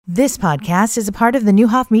This podcast is a part of the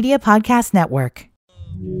Newhoff Media Podcast Network.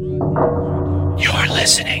 You're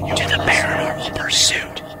listening to The Paranormal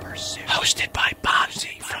Pursuit, hosted by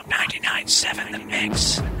Bondsy from 99.7 The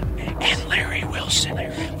Mix and Larry Wilson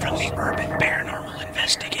from the Urban Paranormal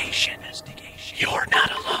Investigation. You're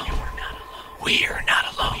not alone. We're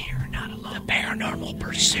not alone. The Paranormal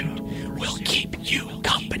Pursuit will keep you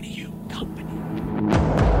company.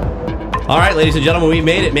 All right, ladies and gentlemen, we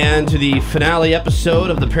made it, man, to the finale episode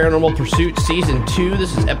of the Paranormal Pursuit Season 2.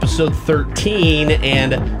 This is episode 13,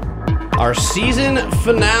 and our season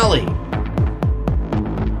finale.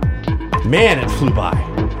 Man, it flew by.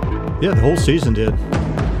 Yeah, the whole season did.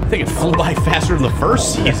 I think it flew by faster than the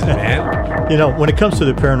first season, man. You know, when it comes to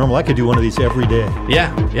the paranormal, I could do one of these every day.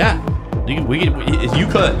 Yeah. You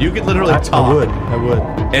could literally talk. I would.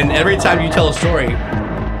 And every time you tell a story,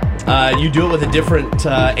 you do it with a different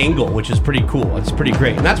angle, which is pretty cool. It's pretty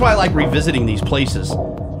great. And that's why I like revisiting these places.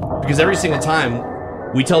 Because every single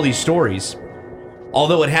time we tell these stories,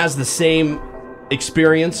 although it has the same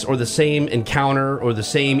experience or the same encounter or the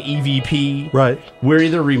same EVP, right, we're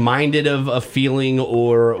either reminded of a feeling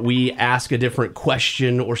or we ask a different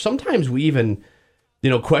question, or sometimes we even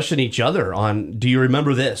question each other on, do you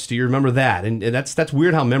remember this? Do you remember that? And that's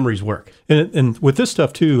weird how memories work. And with this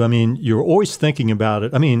stuff too, I mean, you're always thinking about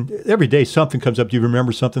it. I mean, every day something comes up. Do you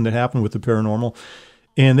remember something that happened with the paranormal?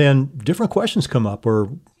 And then different questions come up, or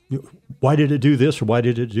why did it do this, or why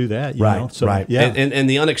did it do that? You know? So, right. Yeah. And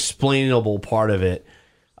the unexplainable part of it,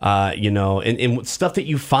 and stuff that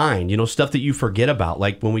you find, stuff that you forget about.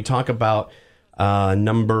 Like when we talk about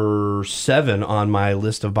number 7 on my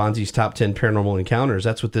list of Bondsy's top 10 paranormal encounters,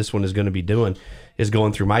 that's what this one is going to be doing, is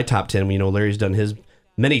going through my top 10. Larry's done his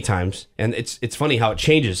many times, and it's funny how it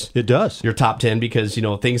changes. It does. Your top 10, because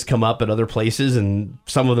things come up at other places and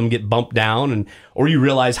some of them get bumped down, or you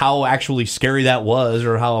realize how actually scary that was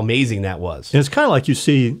or how amazing that was. And it's kind of like you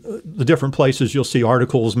see the different places. You'll see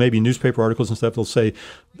articles, maybe newspaper articles and stuff. They'll say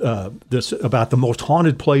this about the most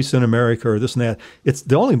haunted place in America, or this and that. It's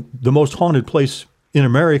the most haunted place in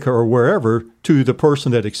America or wherever to the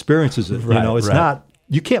person that experiences it. Right, it's not.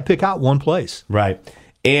 You can't pick out one place. Right.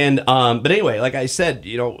 And but anyway, like I said,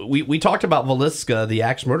 we talked about Villisca, the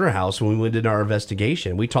axe murder house, when we did our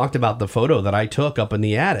investigation. We talked about the photo that I took up in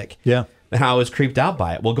the attic. Yeah. And how I was creeped out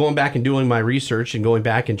by it. Well, going back and doing my research and going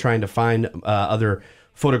back and trying to find other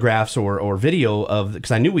photographs or video of,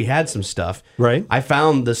 because I knew we had some stuff. Right. I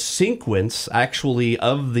found the sequence actually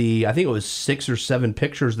of I think it was 6 or 7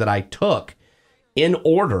 pictures that I took in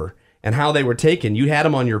order. And how they were taken. You had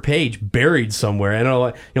them on your page buried somewhere.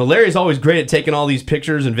 And Larry's always great at taking all these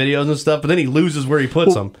pictures and videos and stuff, but then he loses where he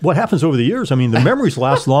puts them. What happens over the years? I mean, the memories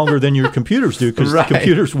last longer than your computers do, because right. The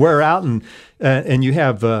computers wear out, and you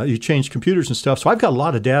have you change computers and stuff. So I've got a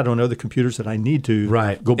lot of data on other computers that I need to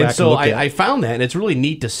go back and so look at. I found that, and it's really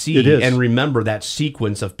neat to see and remember that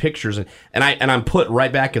sequence of pictures, and I'm put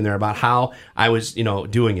right back in there about how I was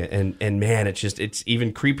doing it, and man, it's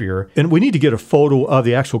even creepier. And we need to get a photo of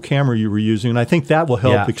the actual camera you were using, and I think that will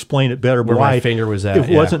help explain it better. Where my finger was at.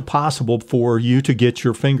 It wasn't possible for you to get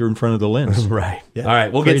your finger in front of the lens. Right. Yeah. All right,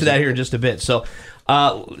 we'll get to that here in just a bit. So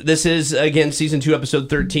this is, again, Season 2, Episode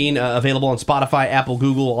 13, available on Spotify, Apple,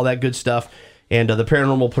 Google, all that good stuff, and the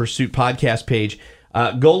Paranormal Pursuit podcast page.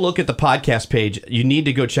 Go look at the podcast page. You need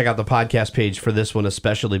to go check out the podcast page for this one,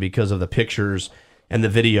 especially because of the pictures and the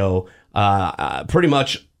video. Pretty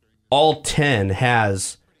much all 10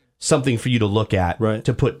 has something for you to look at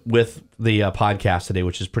to put with the podcast today,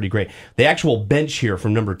 which is pretty great. The actual bench here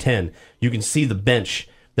from number 10, you can see the bench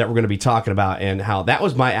that we're going to be talking about, and how that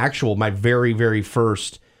was my very, very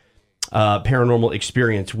first paranormal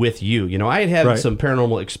experience with you. I had some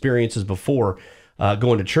paranormal experiences before,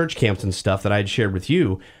 going to church camps and stuff that I had shared with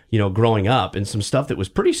you, growing up, and some stuff that was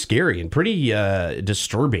pretty scary and pretty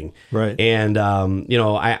disturbing. Right. And,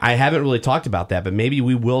 I haven't really talked about that, but maybe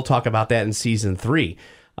we will talk about that in Season 3.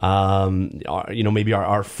 Maybe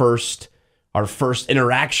our first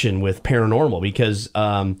interaction with paranormal, because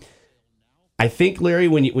I think, Larry,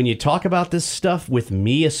 when you talk about this stuff with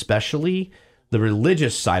me, especially, the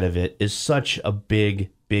religious side of it is such a big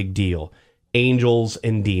deal. Angels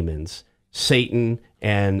and demons, Satan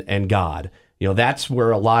and God. That's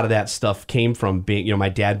where a lot of that stuff came from, being, my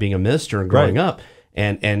dad being a minister and growing up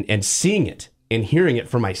and seeing it and hearing it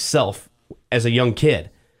for myself as a young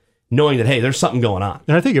kid, knowing that, hey, there's something going on.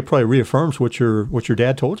 And I think it probably reaffirms what your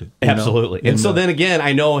dad told you. Absolutely. And so then again,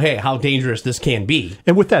 I know, hey, how dangerous this can be.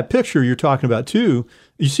 And with that picture you're talking about too,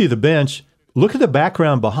 you see the bench. Look at the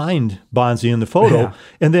background behind Bondsy in the photo,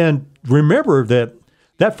 and then remember that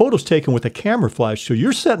photo's taken with a camera flash, so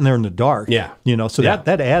you're sitting there in the dark. Yeah. So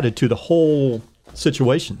that added to the whole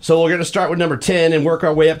situation. So we're going to start with number 10 and work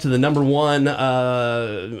our way up to the number one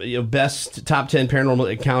best top 10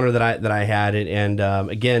 paranormal encounter that I had. And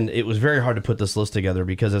again, it was very hard to put this list together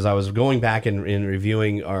because as I was going back and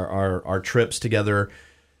reviewing our trips together,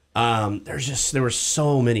 there were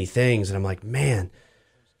so many things. And I'm like, man,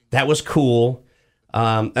 that was cool.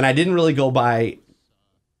 And I didn't really go by,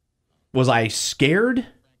 was I scared?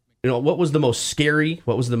 What was the most scary?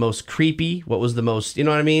 What was the most creepy? What was the most, you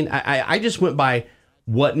know what I mean? I just went by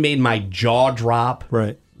what made my jaw drop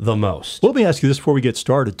the most. Well, let me ask you this before we get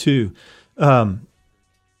started, too. When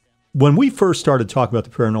we first started talking about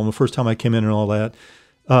the paranormal, the first time I came in and all that,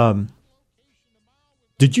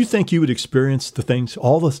 did you think you would experience the things,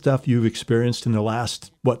 all the stuff you've experienced in the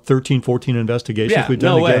last, 13, 14 investigations we've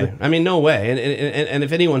done together? No way. I mean, no way. And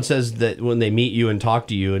if anyone says that when they meet you and talk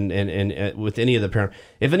to you and with any of the parents,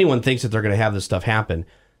 if anyone thinks that they're going to have this stuff happen,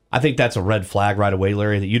 I think that's a red flag right away,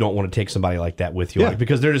 Larry, that you don't want to take somebody like that with you.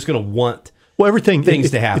 Because they're just going to want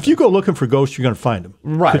things to happen. If you go looking for ghosts, you're going to find them.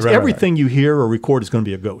 Right. Everything you hear or record is going to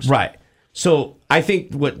be a ghost. Right. So I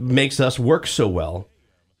think what makes us work so well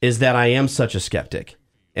is that I am such a skeptic.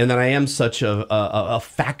 And that I am such a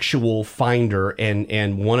factual finder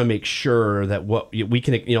and want to make sure that what we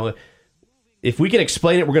can, if we can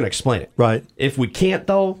explain it, we're going to explain it. Right. If we can't,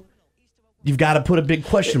 though, you've got to put a big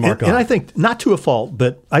question mark on it. And I think, not to a fault,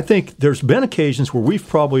 but I think there's been occasions where we've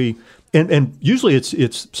probably, and usually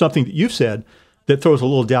it's something that you've said that throws a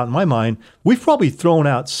little doubt in my mind, we've probably thrown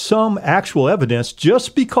out some actual evidence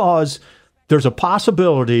just because there's a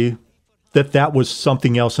possibility that was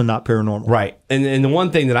something else and not paranormal. Right. And the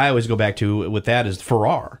one thing that I always go back to with that is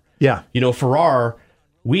Farrar. Yeah. Farrar,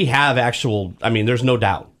 we have there's no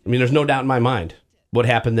doubt. There's no doubt in my mind. What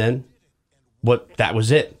happened then? That was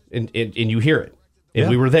it. And you hear it. And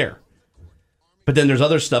we were there. But then there's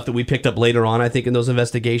other stuff that we picked up later on, I think, in those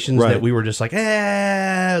investigations that we were just like,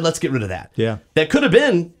 let's get rid of that. Yeah. That could have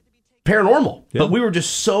been paranormal, but we were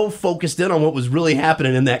just so focused in on what was really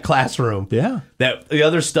happening in that classroom. Yeah. That the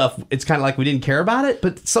other stuff, it's kind of like we didn't care about it.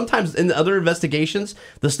 But sometimes in the other investigations,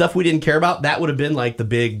 the stuff we didn't care about, that would have been like the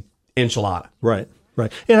big enchilada. Right.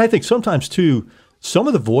 And I think sometimes, too, some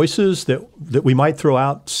of the voices that we might throw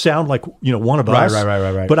out sound like, one of us.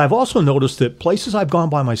 Right. But I've also noticed that places I've gone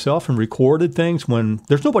by myself and recorded things when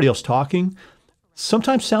there's nobody else talking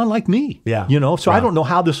sometimes sound like me. Yeah. So I don't know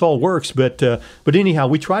how this all works, but anyhow,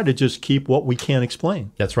 we try to just keep what we can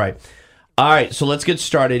explain. That's right. All right, so let's get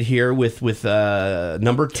started here with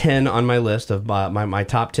number 10 on my list of my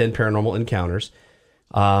top 10 paranormal encounters.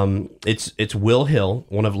 It's Will Hill,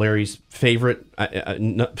 one of Larry's favorite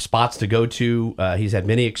spots to go to. He's had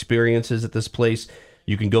many experiences at this place.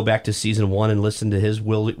 You can go back to season 1 and listen to his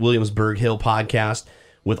Williamsburg Hill podcast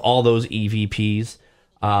with all those EVPs.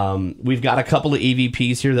 We've got a couple of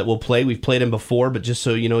EVPs here that we'll play. We've played them before, but just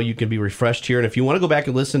so you know, you can be refreshed here. And if you want to go back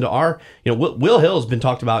and listen to our, Will Hill has been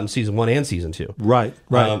talked about in season 1 and season 2. Right.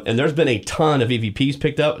 And there's been a ton of EVPs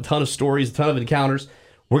picked up, a ton of stories, a ton of encounters.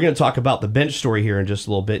 We're going to talk about the bench story here in just a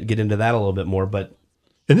little bit, get into that a little bit more.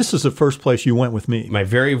 And this is the first place you went with me. My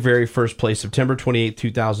very, very first place, September 28th,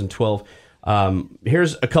 2012.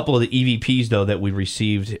 Here's a couple of the EVPs, though, that we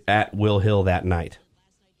received at Will Hill that night.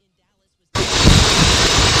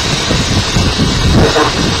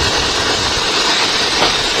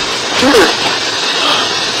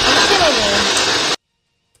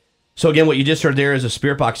 So again, what you just heard there is a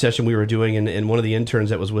spirit box session we were doing, and one of the interns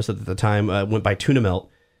that was with us at the time went by Tuna Melt,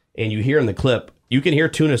 and you hear in the clip, you can hear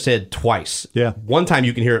Tuna said twice. Yeah. One time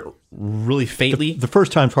you can hear it really faintly. The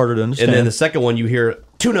first time's harder to understand. And then the second one you hear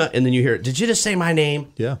Tuna, and then you hear, did you just say my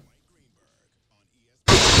name? Yeah.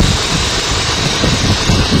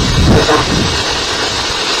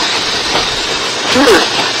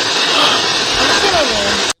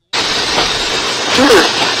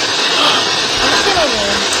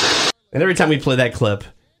 And every time we play that clip,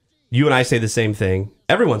 you and I say the same thing.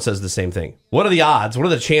 Everyone says the same thing. What are the odds? What are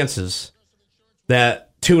the chances that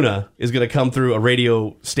Tuna is going to come through a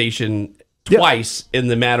radio station twice in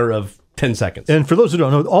the matter of 10 seconds? And for those who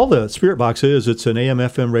don't know, all the Spirit Box is, it's an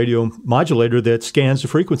AM/FM radio modulator that scans the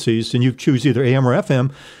frequencies, and you choose either AM or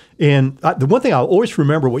FM. And the one thing I'll always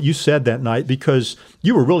remember what you said that night, because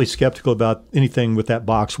you were really skeptical about anything with that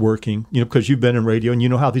box working, because you've been in radio and you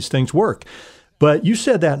know how these things work. But you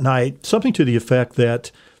said that night something to the effect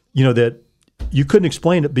that, that you couldn't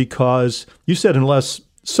explain it because you said unless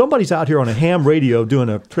somebody's out here on a ham radio doing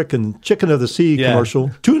a frickin' Chicken of the Sea commercial,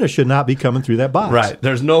 tuna should not be coming through that box. Right.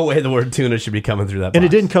 There's no way the word tuna should be coming through that box. And it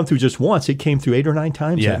didn't come through just once. It came through 8 or 9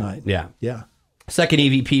 times that night. Yeah. Second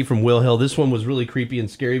EVP from Will Hill. This one was really creepy and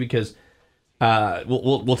scary because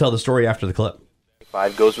we'll tell the story after the clip.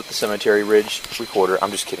 5 goes with the Cemetery Ridge recorder.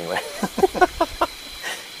 I'm just kidding, Larry.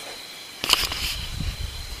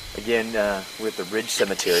 Again, we're at the Ridge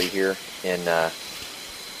Cemetery here in,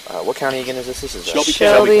 what county again is this? This is Shelby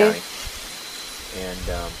County. And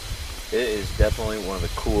it is definitely one of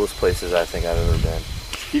the coolest places I think I've ever been.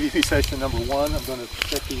 EVP session number 1. I'm going to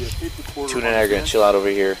check the tape recorder. Tuna and I are going to chill out over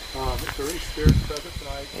here. If there are any spares present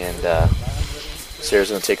tonight. And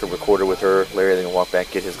Sarah's going to take her recorder with her. Larry then walk back,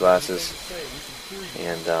 get his glasses.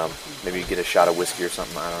 And maybe get a shot of whiskey or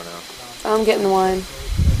something. I don't know. I'm getting the wine.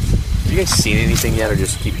 Have you guys seen anything yet or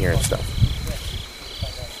just keep hearing stuff?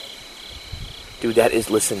 Dude, that is,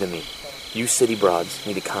 listen to me. You city broads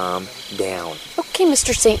need to calm down. Okay,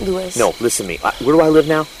 Mr. St. Louis. No, listen to me. Where do I live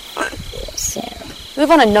now? We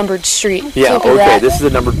live on a numbered street. Yeah, Can't do okay. that. This is a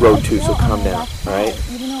numbered road too, so calm down. All right?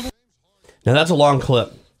 Now, that's a long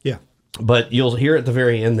clip, Yeah. but you'll hear at the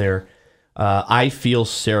very end there, I feel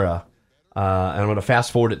Sarah. And I'm going to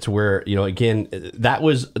fast forward it to where, again, that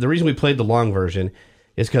was the reason we played the long version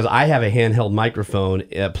is because I have a handheld microphone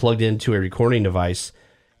plugged into a recording device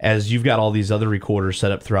as you've got all these other recorders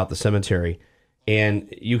set up throughout the cemetery.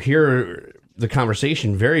 And you hear the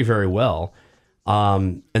conversation very, very well.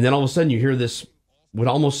 And then all of a sudden you hear this, what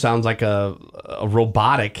almost sounds like a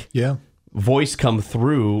robotic voice come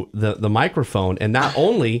through the microphone. And not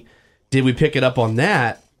only did we pick it up on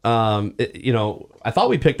that, I thought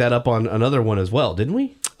we picked that up on another one as well, didn't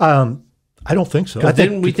we? I don't think so.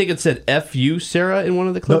 Didn't we think it said "F you, Sarah" in one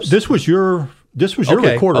of the clips? No, this was your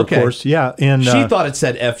recorder, of course. Yeah, and she thought it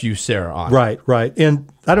said "F you, Sarah" on it. Right.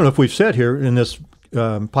 And I don't know if we've said here in this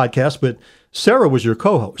podcast, but Sarah was your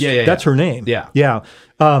co-host. Yeah. That's her name. Yeah.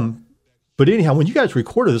 But anyhow, when you guys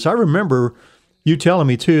recorded this, I remember you telling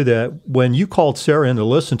me too that when you called Sarah in to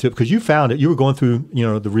listen to it, because you found it, you were going through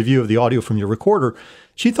the review of the audio from your recorder.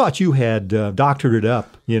 She thought you had doctored it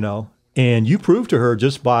up, and you proved to her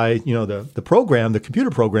just by the program, the computer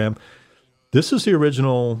program. This is the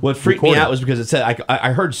original. What freaked me out was because it said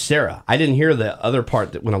I heard Sarah. I didn't hear the other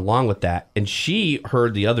part that went along with that, and she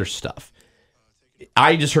heard the other stuff.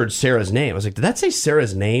 I just heard Sarah's name. I was like, did that say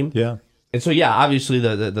Sarah's name? Yeah. And so, yeah, obviously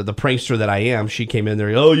the prankster that I am, she came in there.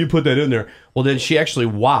 Oh, you put that in there. Well, then she actually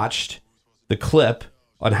watched the clip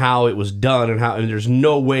on how it was done and there's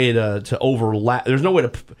no way to overlap. There's no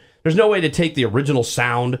way to take the original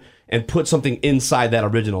sound and put something inside that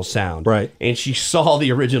original sound. Right. And she saw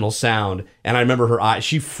the original sound, and I remember her eyes.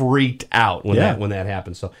 She freaked out when that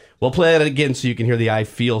happened. So we'll play that again so you can hear the "I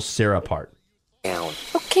feel Sarah" part. Down.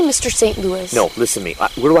 Okay, Mr. St. Louis. No, listen to me.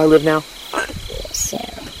 Where do I live now?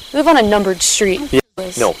 We live on a numbered street. Yeah.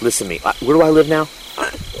 No, listen to me. Where do I live now?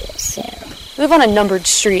 We live on a numbered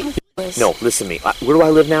street. No, listen to me. Where do I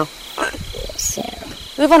live now?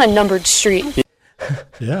 We live on a numbered street.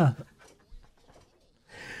 Yeah.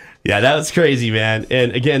 Yeah, that was crazy, man.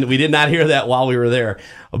 And again, we did not hear that while we were there.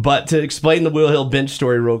 But to explain the Wheel Hill bench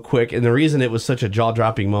story real quick, and the reason it was such a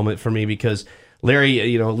jaw-dropping moment for me, because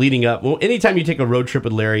Larry, leading up, anytime you take a road trip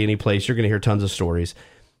with Larry any place, you're going to hear tons of stories.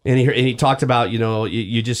 And he talked about,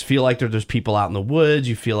 you just feel like there's people out in the woods.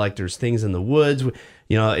 You feel like there's things in the woods, and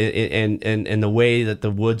the way that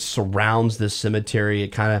the woods surrounds this cemetery, it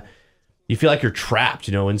kind of, you feel like you're trapped,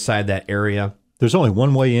 inside that area. There's only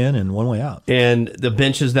one way in and one way out. And the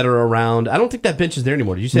benches that are around, I don't think that bench is there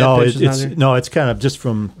anymore. Did you say no, that bench is not there? No, it's kind of just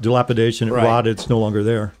from dilapidation. It rotted. It's no longer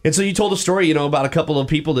there. And so you told a story, about a couple of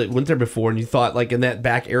people that went there before, and you thought, like, in that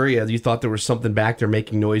back area, you thought there was something back there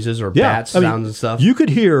making noises or bat sounds and stuff. You could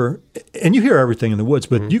hear, and you hear everything in the woods,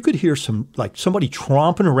 but you could hear somebody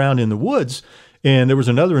tromping around in the woods. And there was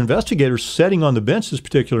another investigator sitting on the bench this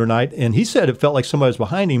particular night, and he said it felt like somebody was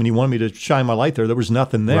behind him, and he wanted me to shine my light there. There was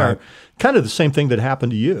nothing there. Right. Kind of the same thing that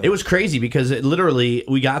happened to you. It was crazy because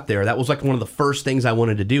we got there. That was like one of the first things I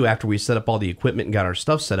wanted to do after we set up all the equipment and got our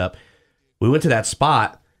stuff set up. We went to that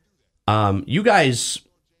spot. You guys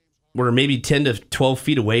were maybe 10 to 12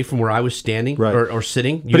 feet away from where I was standing or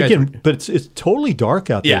sitting. But it's totally dark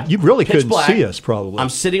out there. Yeah, you really pitch couldn't black. See us probably. I'm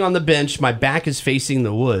sitting on the bench. My back is facing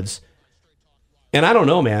the woods. And I don't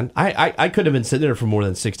know, man. I could have been sitting there for more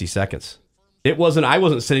than 60 seconds. I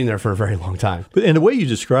wasn't sitting there for a very long time. And the way you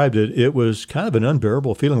described it, it was kind of an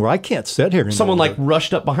unbearable feeling where I can't sit here anymore. Someone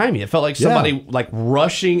rushed up behind me. It felt like somebody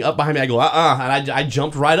rushing up behind me. I go, and I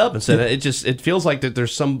jumped right up and said, it feels like that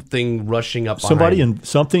there's something rushing up behind me.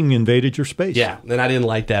 Something invaded your space. Yeah, and I didn't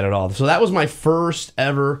like that at all. So that was my first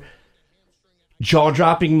ever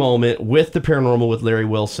jaw-dropping moment with the paranormal with Larry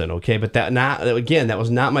Wilson, okay? But that was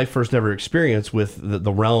not my first ever experience with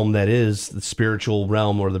the realm that is the spiritual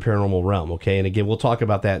realm or the paranormal realm, okay? And again, we'll talk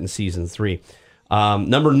about that in season 3.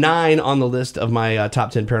 Number 9 on the list of my top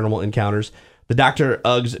 10 paranormal encounters, the Dr.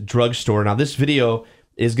 Ugg's drugstore. Now, this video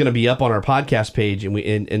is going to be up on our podcast page, and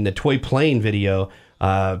in the toy plane video,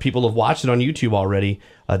 people have watched it on YouTube already.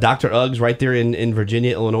 Dr. Ugg's right there in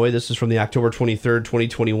Virginia, Illinois. This is from the October 23rd,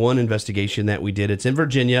 2021 investigation that we did. It's in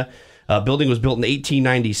Virginia. Building was built in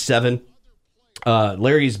 1897.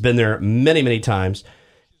 Larry's been there many, many times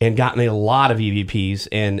and gotten a lot of EVPs.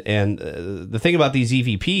 And the thing about these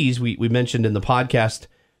EVPs we mentioned in the podcast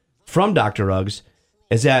from Dr. Ugg's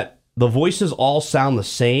is that the voices all sound the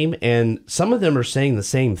same, and some of them are saying the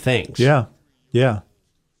same things. Yeah, yeah.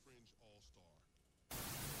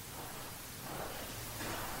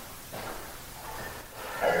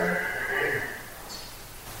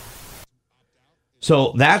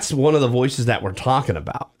 So that's one of the voices that we're talking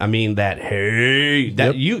about. I mean,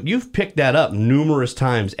 you've picked that up numerous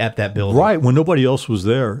times at that building. Right, when nobody else was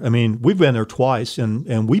there. I mean, we've been there twice,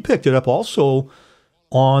 and we picked it up also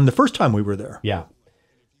on the first time we were there. Yeah.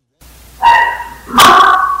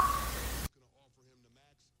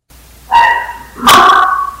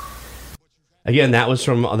 Again, that was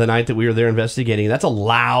from the night that we were there investigating. That's a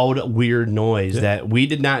loud, weird noise that we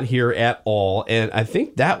did not hear at all. And I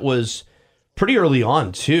think that was pretty early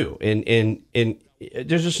on, too. And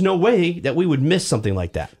there's just no way that we would miss something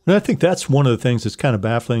like that. And I think that's one of the things that's kind of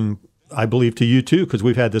baffling, I believe, to you, too, because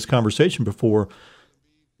we've had this conversation before.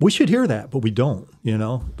 We should hear that, but we don't,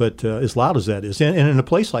 But as loud as that is, and in a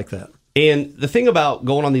place like that. And the thing about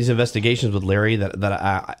going on these investigations with Larry and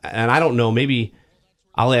I don't know, maybe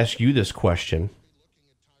I'll ask you this question.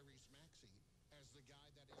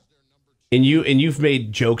 And you've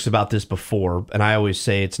made jokes about this before, and I always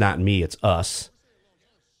say it's not me, it's us.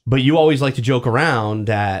 But you always like to joke around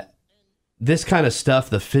that this kind of stuff,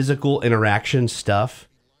 the physical interaction stuff,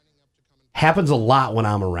 happens a lot when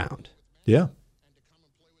I'm around. Yeah.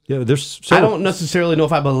 Yeah, I don't necessarily know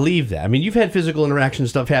if I believe that. I mean, you've had physical interaction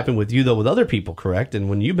stuff happen with you, though, with other people, correct? And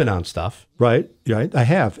when you've been on stuff. Right, I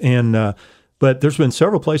have. And but there's been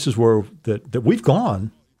several places where that we've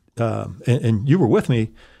gone, and you were with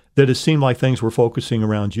me, that it seemed like things were focusing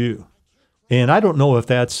around you. And I don't know if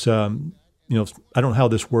that's, I don't know how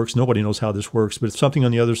this works. Nobody knows how this works. But it's something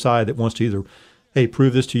on the other side that wants to either, hey,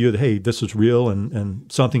 prove this to you that, hey, this is real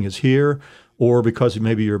and something is here, or because of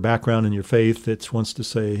maybe your background and your faith, it wants to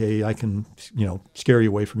say, hey, I can, scare you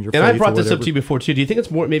away from your faith. And I brought this up to you before, too. Do you think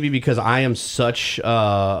it's more maybe because I am such,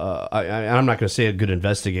 I'm not going to say a good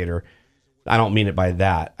investigator. I don't mean it by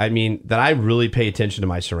that. I mean that I really pay attention to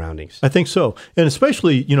my surroundings. I think so. And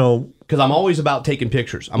especially, because I'm always about taking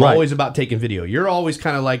pictures. I'm Right. always about taking video. You're always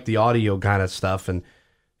kind of like the audio kind of stuff and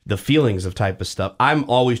the feelings of type of stuff. I'm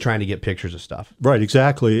always trying to get pictures of stuff. Right,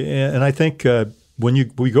 exactly. And I think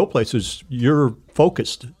when we go places, you're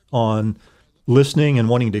focused on listening and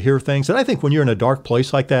wanting to hear things. And I think when you're in a dark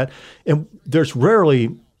place like that, and there's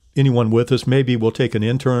rarely anyone with us, maybe we'll take an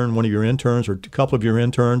intern, one of your interns, or a couple of your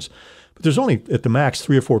interns, but there's only at the max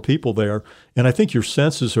 3 or 4 people there. And I think your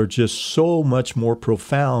senses are just so much more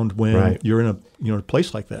profound when Right. you're in a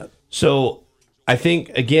place like that. So I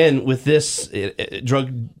think, again, with this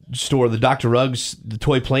drug store, the Dr. Ugg's, the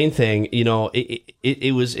toy plane thing,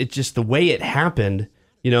 it just the way it happened,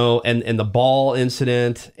 and the ball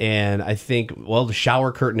incident, and I think, the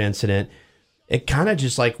shower curtain incident, it kind of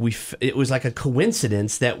just like it was like a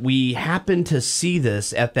coincidence that we happened to see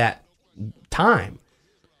this at that time,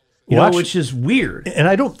 which is weird. And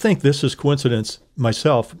I don't think this is coincidence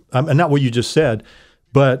myself, and not what you just said,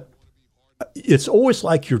 but it's always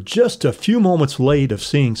like you're just a few moments late of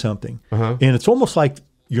seeing something. Uh-huh. And it's almost like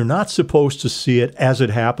you're not supposed to see it as it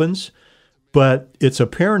happens, but it's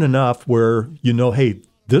apparent enough where hey,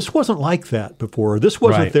 this wasn't like that before, or this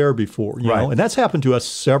wasn't Right. there before, you know? And that's happened to us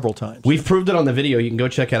several times. We've proved it on the video. You can go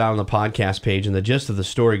check it out on the podcast page. And the gist of the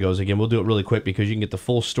story goes, again, we'll do it really quick because you can get the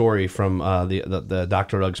full story from the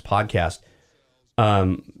Dr. Ugg's podcast.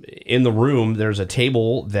 In the room, there's a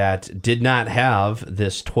table that did not have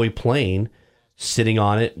this toy plane sitting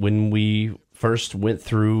on it when we first went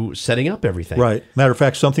through setting up everything. Right. Matter of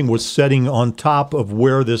fact, something was setting on top of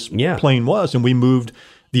where this plane was, and we moved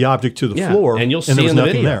the object to the floor, and you'll see there was in the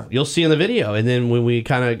nothing video. there. You'll see in the video, and then when we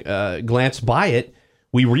kind of glance by it,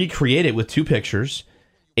 we recreate it with 2 pictures,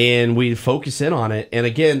 and we focus in on it. And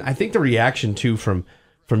again, I think the reaction too from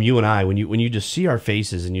you and I when you just see our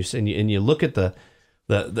faces and you look at the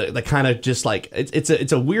kind of just like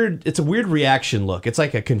it's a weird reaction look. It's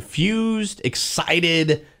like a confused,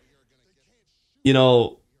 excited,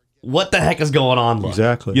 what the heck is going on look.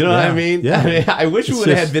 Exactly. You know what I mean? Yeah. I wish we would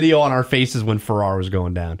have had video on our faces when Farrar was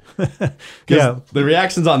going down. Because the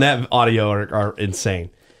reactions on that audio are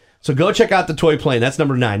insane. So go check out the toy plane. That's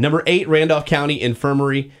number 9. Number 8, Randolph County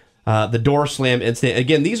Infirmary. The door slam incident.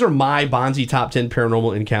 Again, these are my Bondsy top 10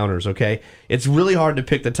 paranormal encounters, okay? It's really hard to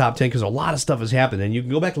pick the top 10 because a lot of stuff has happened. And you can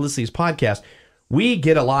go back and listen to these podcasts. We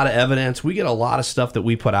get a lot of evidence. We get a lot of stuff that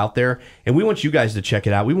we put out there. And we want you guys to check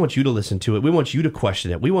it out. We want you to listen to it. We want you to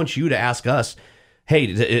question it. We want you to ask us, hey,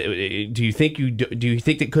 do you think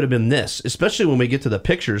it could have been this? Especially when we get to the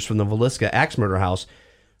pictures from the Villisca axe murder house.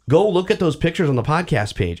 Go look at those pictures on the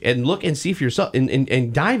podcast page and look and see for yourself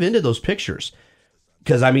and dive into those pictures.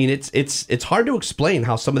 Because, I mean, it's hard to explain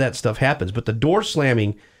how some of that stuff happens. But the door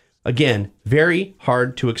slamming, again, very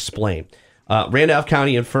hard to explain. Randolph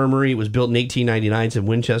County Infirmary was built in 1899. It's in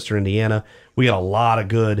Winchester, Indiana. We got a lot of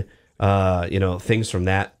good, things from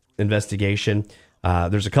that investigation.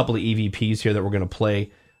 There's a couple of EVPs here that we're going to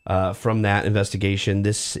play from that investigation.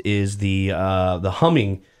 This is the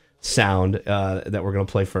humming sound that we're going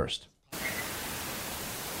to play first.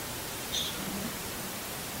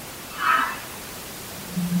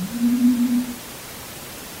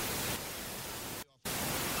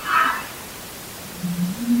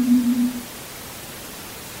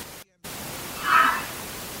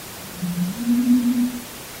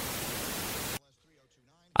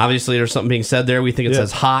 Obviously, there's something being said there. We think it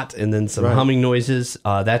says hot, and then some humming noises.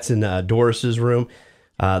 That's in Doris's room.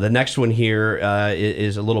 The next one here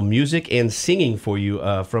is a little music and singing for you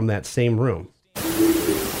from that same room.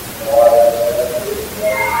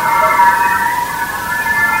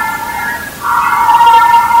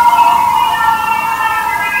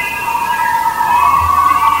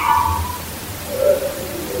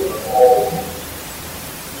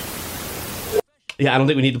 Yeah, I don't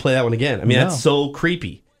think we need to play that one again. I mean, that's so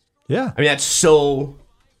creepy. Yeah. I mean, that's so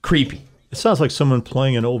creepy. It sounds like someone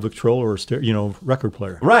playing an old Victrola or record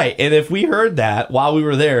player. Right. And if we heard that while we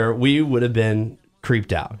were there, we would have been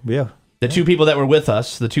creeped out. Yeah. The two people that were with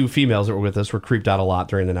us, the two females that were with us, were creeped out a lot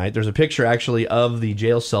during the night. There's a picture, actually, of the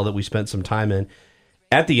jail cell that we spent some time in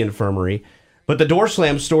at the infirmary. But the door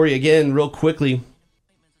slam story, again, real quickly,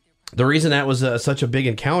 the reason that was such a big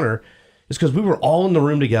encounter is because we were all in the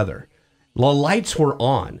room together. The lights were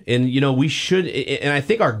on, and we should. And I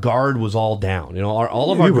think our guard was all down.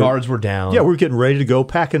 All of our guards were down. Yeah, we were getting ready to go,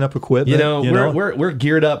 packing up equipment. We're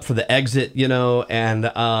geared up for the exit.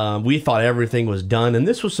 And we thought everything was done. And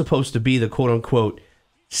this was supposed to be the quote unquote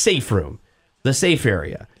safe room, the safe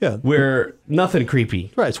area. Yeah, where nothing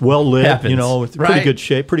creepy. Right, it's well lit. Happens, with pretty good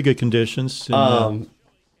shape, pretty good conditions. And,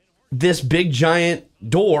 this big giant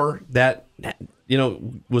door that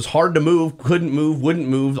was hard to move, couldn't move, wouldn't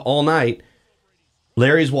move all night.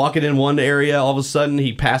 Larry's walking in one area. All of a sudden,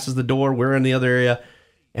 he passes the door. We're in the other area.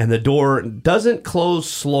 And the door doesn't close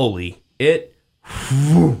slowly. It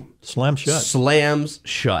slams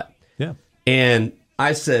shut. Yeah. And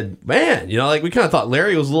I said, man, we kind of thought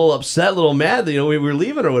Larry was a little upset, a little mad that, we were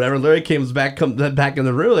leaving or whatever. Larry came back in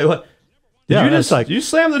the room. Like, what? You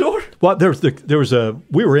slammed the door? Well,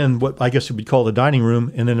 we were in what I guess would be called the dining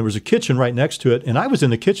room, and then there was a kitchen right next to it, and I was in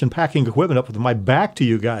the kitchen packing equipment up with my back to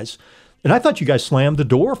you guys. And I thought you guys slammed the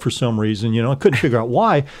door for some reason, I couldn't figure out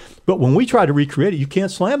why. But when we tried to recreate it, you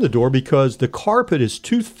can't slam the door because the carpet is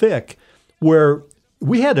too thick where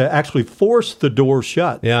we had to actually force the door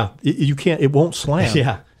shut. Yeah. It won't slam.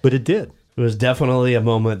 Yeah. But it did. It was definitely a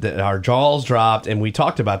moment that our jaws dropped, and we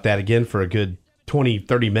talked about that again for a good 20,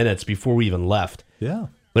 30 minutes before we even left. Yeah.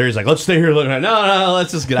 Larry's like, let's stay here. No,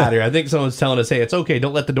 let's just get out of here. I think someone's telling us, hey, it's okay.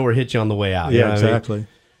 Don't let the door hit you on the way out. Yeah, exactly. I mean?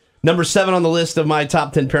 Number 7 on the list of my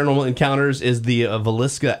top 10 paranormal encounters is the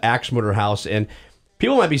Villisca axe murder house. And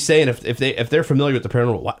people might be saying, if they're familiar with the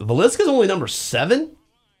paranormal, Villisca's only number 7?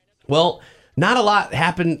 Well, not a lot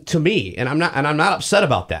happened to me, and I'm not upset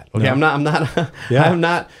about that. Okay, no. I'm not I'm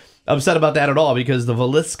not upset about that at all, because the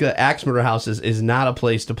Villisca axe murder house is not a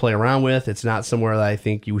place to play around with. It's not somewhere that I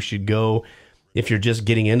think you should go if you're just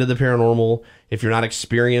getting into the paranormal, if you're not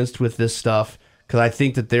experienced with this stuff. Because I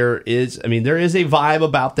think that there is a vibe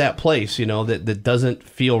about that place, that doesn't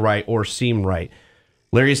feel right or seem right.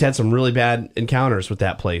 Larry's had some really bad encounters with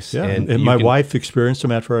that place. Yeah, and my wife experienced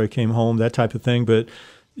them after I came home, that type of thing. But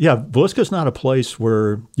yeah, Villisca's not a place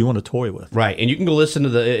where you want to toy with. Right, and you can go listen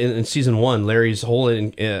to in season 1, Larry's whole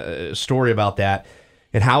story about that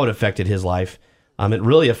and how it affected his life. It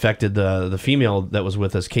really affected the female that was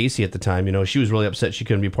with us, Casey, at the time. She was really upset she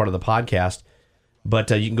couldn't be part of the podcast.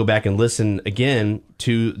 But you can go back and listen again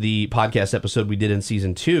to the podcast episode we did in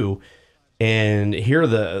season 2 and hear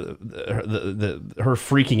her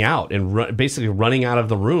freaking out and basically running out of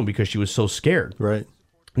the room because she was so scared. Right.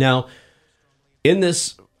 Now, in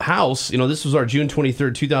this house, this was our June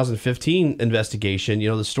 23rd, 2015 investigation.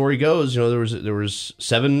 The story goes, there was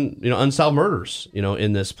 7, unsolved murders,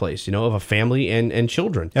 in this place, of a family and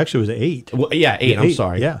children. Actually, it was 8. Well, yeah, 8. I'm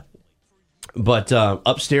sorry. Yeah. But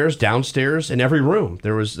upstairs, downstairs, in every room,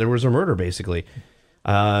 there was a murder, basically.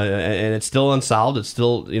 And it's still unsolved. It's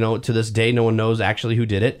still, to this day, no one knows actually who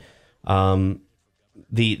did it.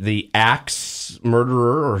 The axe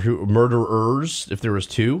murderer or murderers, if there was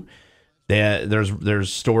two,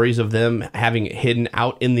 there's stories of them having it hidden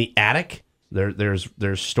out in the attic.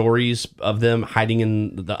 There's stories of them hiding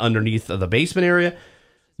in the underneath of the basement area.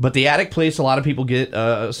 But the attic place, a lot of people get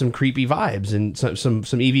some creepy vibes and some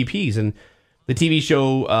EVPs. And the TV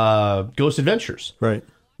show Ghost Adventures, right?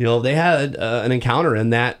 They had an encounter in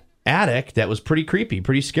that attic that was pretty creepy,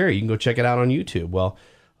 pretty scary. You can go check it out on YouTube. Well,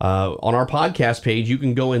 on our podcast page, you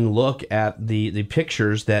can go and look at the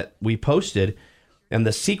pictures that we posted and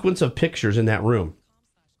the sequence of pictures in that room.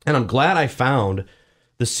 And I'm glad I found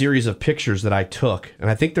the series of pictures that I took, and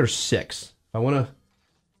I think there's 6. I want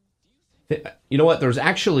to. You know what? There was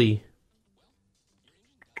actually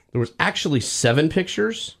 7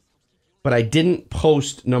 pictures, but I didn't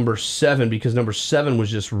post number 7 because number 7 was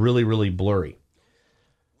just really, really blurry.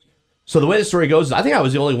 So the way the story goes, I think I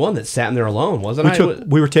was the only one that sat in there alone, wasn't I?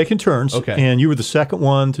 We were taking turns, okay, and you were the second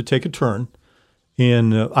one to take a turn.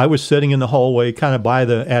 And I was sitting in the hallway, kind of by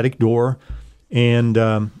the attic door, and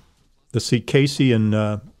Casey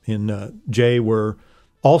and Jay were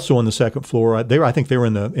also on the second floor. I think they were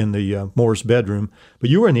in the Moore's bedroom, but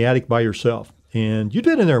you were in the attic by yourself, and you'd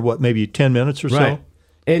been in there maybe 10 minutes or right. so.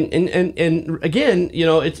 And again,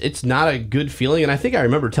 it's not a good feeling, and I think I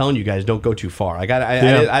remember telling you guys don't go too far.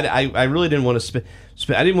 I really didn't want to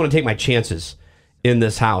I didn't want to take my chances in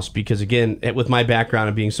this house because, again, with my background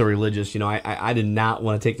and being so religious, I did not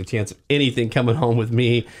want to take the chance of anything coming home with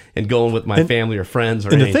me and going with my family or friends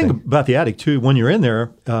or anything. And the thing about the attic too, when you're in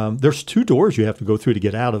there, there's 2 doors you have to go through to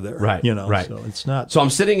get out of there. Right. Right. So it's not. So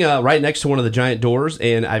I'm sitting right next to one of the giant doors,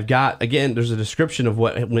 and I've got, again, there's a description of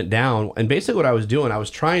what went down, and basically what I was doing, I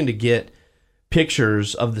was trying to get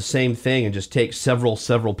pictures of the same thing and just take several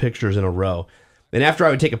pictures in a row. And after I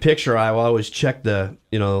would take a picture, I will always check the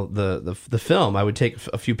film. I would take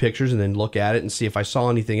a few pictures and then look at it and see if I saw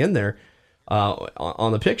anything in there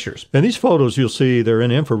on the pictures. And these photos you'll see, they're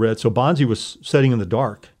in infrared. So Bondsy was sitting in the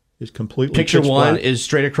dark. It's completely Picture pitch 1 black. is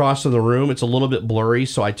straight across from the room. It's a little bit blurry,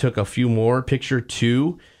 so I took a few more. Picture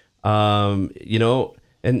 2, and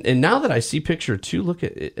now that I see picture 2, look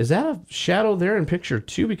at, is that a shadow there in picture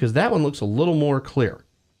 2? Because that one looks a little more clear.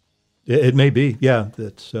 It may be, yeah.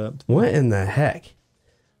 That's what in the heck?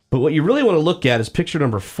 But what you really want to look at is picture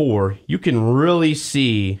number 4. You can really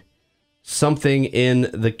see something in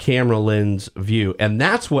the camera lens view, and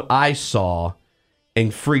that's what I saw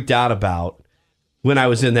and freaked out about when I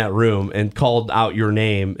was in that room and called out your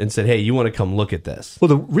name and said, "Hey, you want to come look at this?" Well,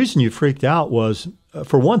 the reason you freaked out was,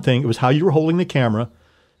 for one thing, it was how you were holding the camera.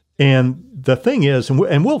 And the thing is, and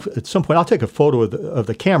we'll at some point, I'll take a photo of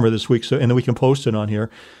the camera this week, and then we can post it on here.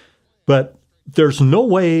 But there's no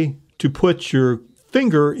way to put your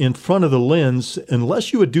finger in front of the lens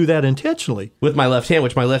unless you would do that intentionally. With my left hand,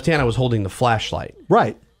 I was holding the flashlight.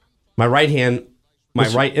 Right. My right hand,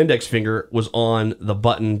 right index finger was on the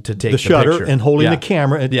button to take the shutter picture. And holding the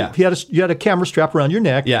camera. Yeah. You had a camera strap around your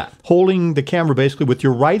neck. Yeah. Holding the camera basically with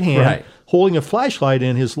your right hand. Right. Holding a flashlight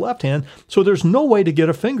in his left hand. So there's no way to get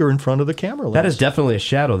a finger in front of the camera lens. That is definitely a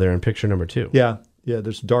shadow there in picture number 2. Yeah. Yeah.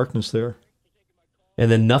 There's darkness there. And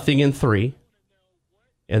then nothing in 3.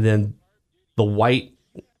 And then the white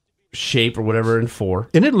shape or whatever in 4.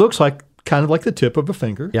 And it looks kind of like the tip of a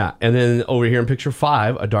finger. Yeah. And then over here in picture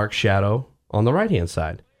 5, a dark shadow on the right-hand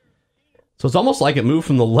side. So it's almost like it moved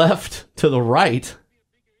from the left to the right.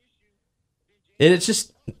 And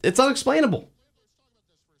it's unexplainable.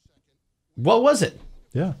 What was it?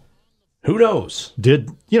 Yeah. Who knows?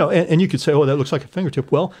 And you could say, oh, that looks like a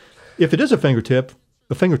fingertip. Well, if it is a fingertip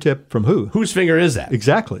from who? Whose finger is that?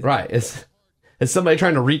 Exactly. Right. It's somebody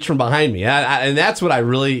trying to reach from behind me. And that's what I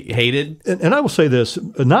really hated. And I will say this,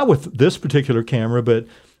 not with this particular camera, but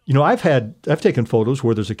I've taken photos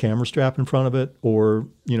where there's a camera strap in front of it, or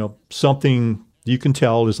something you can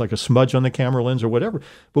tell is like a smudge on the camera lens or whatever.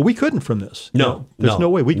 But we couldn't from this. There's no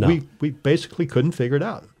way. We basically couldn't figure it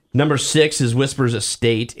out. Number 6 is Whispers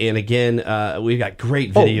Estate, and again, we've got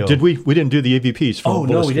great video. Oh, did we? We didn't do the EVPs. From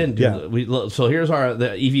no, we didn't. So here's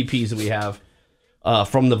the EVPs that we have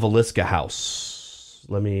from the Villisca house.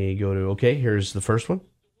 Let me go to. Okay, here's the first one.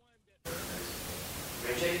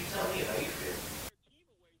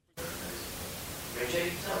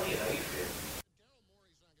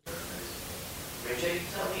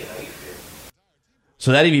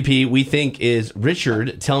 So that EVP we think is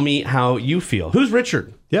Richard. Tell me how you feel. Who's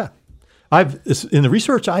Richard? Yeah. In the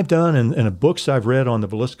research I've done and the books I've read on the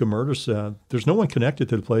Villisca murders, there's no one connected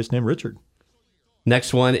to the place named Richard.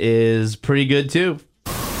 Next one is pretty good too.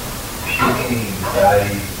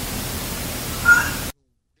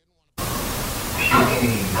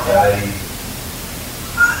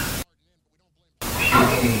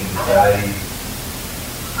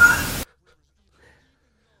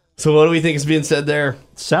 So what do we think is being said there?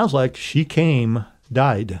 Sounds like she came,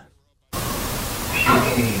 died.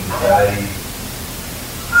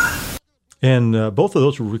 And both of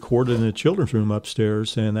those were recorded in the children's room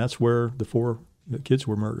upstairs, and that's where the kids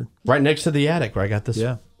were murdered. Right next to the attic where I got this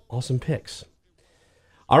awesome pics.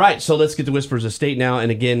 All right, so let's get to Whispers Estate now.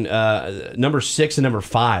 And again, number 6 and number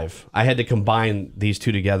 5, I had to combine these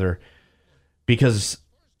two together because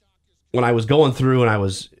when I was going through and I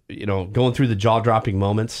was, going through the jaw-dropping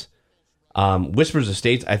moments, Whispers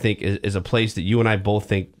Estates, I think, is a place that you and I both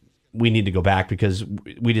think we need to go back because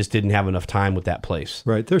we just didn't have enough time with that place.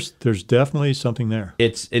 Right. There's definitely something there.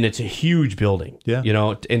 It's a huge building. Yeah.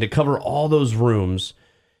 And to cover all those rooms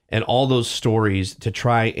and all those stories to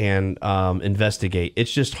try and investigate,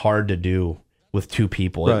 it's just hard to do with 2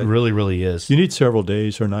 people. Right. It really, really is. You need several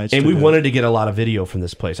days or nights. And we wanted to get a lot of video from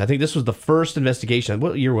this place. I think this was the first investigation.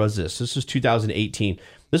 What year was this? This was 2018.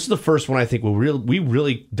 This is the first one I think we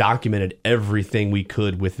really documented everything we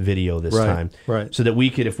could with video this time. Right. So that we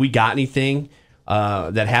could, if we got anything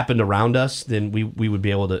that happened around us, then we would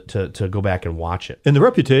be able to go back and watch it. And the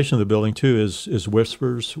reputation of the building, too, is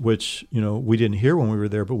whispers, which, we didn't hear when we were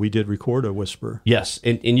there, but we did record a whisper. Yes.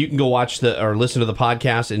 And you can go watch or listen to the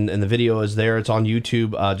podcast, and the video is there. It's on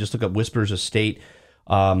YouTube. Just look up Whispers Estate.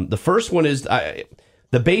 The first one is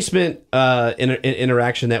the basement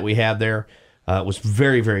interaction that we had there. Was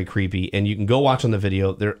very, very creepy, and you can go watch on the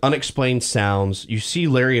video. They're unexplained sounds. You see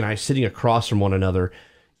Larry and I sitting across from one another,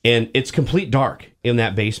 and it's complete dark in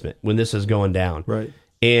that basement when this is going down. Right.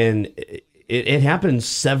 And it happens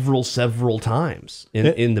several times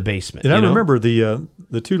in the basement. And I remember the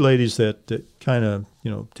 2 ladies that kind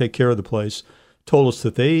of take care of the place told us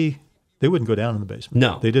that they wouldn't go down in the basement.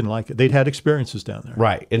 No, they didn't like it. They'd had experiences down there.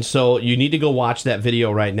 Right, and so you need to go watch that video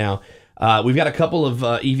right now. We've got a couple of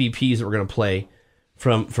EVPs that we're going to play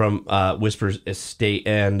from Whispers Estate,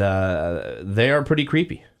 and they are pretty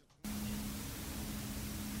creepy.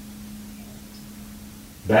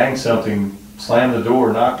 Bang something, slam the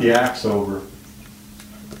door, knock the axe over.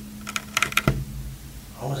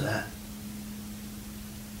 What was that?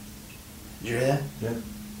 Did you hear that? Yeah.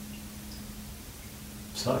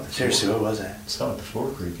 Seriously, what was that? It sounded like the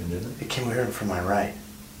floor creaking, didn't it? It came over from my right.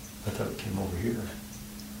 I thought it came over here.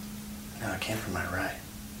 No, it came from my right.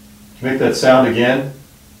 Can you make that sound again?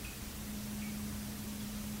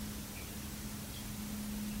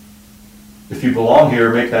 If you belong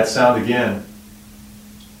here, make that sound again.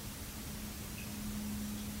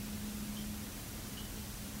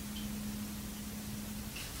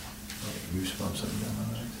 Goosebumps up and down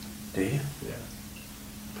my legs. Do you? Yeah.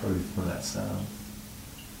 Probably from that sound.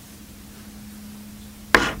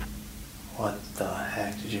 What the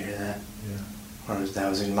heck? Did you hear that? Yeah. Or that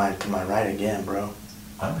was to my right again, bro.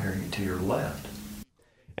 I'm hearing it to your left.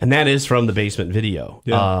 And that is from the basement video.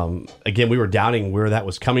 Yeah. Again, we were doubting where that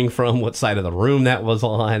was coming from, what side of the room that was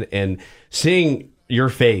on, and seeing your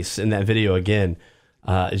face in that video again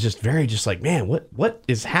is just like, man, what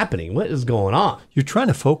is happening? What is going on? You're trying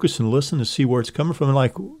to focus and listen to see where it's coming from. And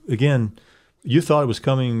like, again, you thought it was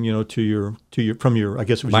coming, from your, I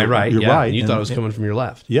guess it was my your right. Your yeah. right. You thought it was coming from your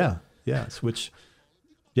left. Yeah. Yes. Which,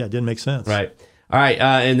 it didn't make sense. Right. All right,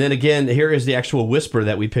 and then again, here is the actual whisper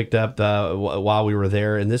that we picked up while we were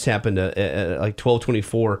there, and this happened at like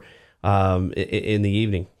 12:24 in the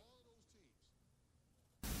evening.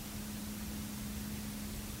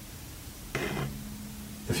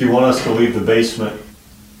 If you want us to leave the basement,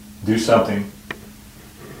 do something.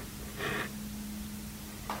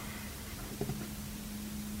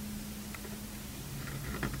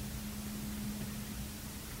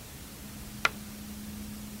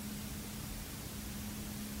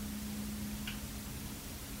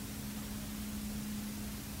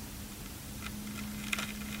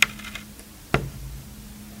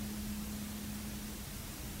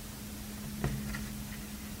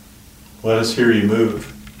 Let us hear you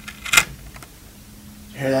move.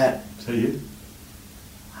 You hear that? Is that you?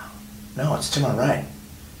 No, it's to my right.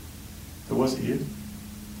 It wasn't you.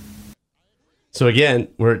 So again,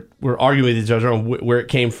 we're arguing with each other on where it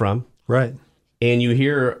came from. Right. And you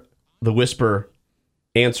hear the whisper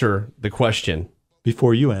answer the question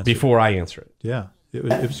before you answer. Before I answer it. Yeah. It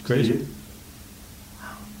was crazy.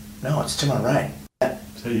 No, it's to my right.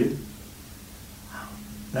 Is that you?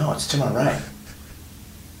 No, it's to my right.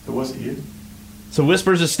 It wasn't you. So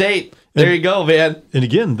Whispers Estate. There you go, man. And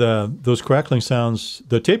again, those crackling sounds,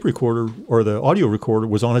 the tape recorder or the audio recorder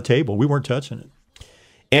was on a table. We weren't touching it.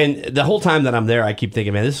 And the whole time that I'm there, I keep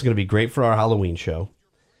thinking, man, this is going to be great for our Halloween show.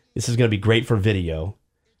 This is going to be great for video.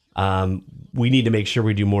 We need to make sure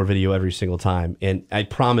we do more video every single time. And I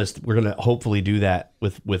promised we're going to hopefully do that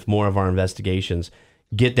with more of our investigations,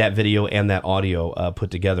 get that video and that audio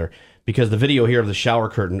put together. Because the video here of the shower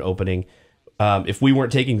curtain opening, if we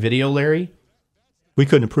weren't taking video, Larry, we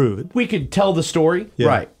couldn't prove it. We could tell the story.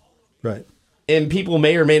 Yeah. Right. And people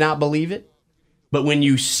may or may not believe it. But when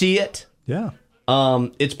you see it,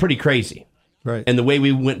 it's pretty crazy. Right. And the way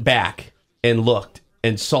we went back and looked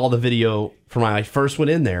and saw the video from when I first went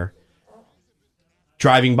in there,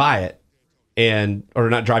 driving by it,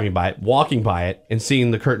 walking by it and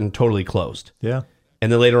seeing the curtain totally closed. Yeah.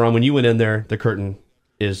 And then later on when you went in there, the curtain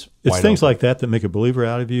is It's wide things open. like that make a believer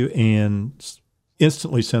out of you and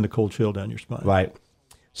instantly send a cold chill down your spine. Right.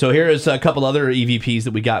 So here is a couple other EVPs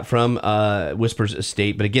that we got from Whispers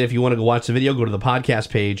Estate. But again, if you want to go watch the video, go to the podcast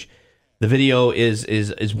page. The video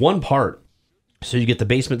is one part. So you get the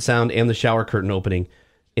basement sound and the shower curtain opening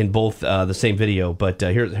in both the same video. But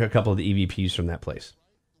here are a couple of the EVPs from that place.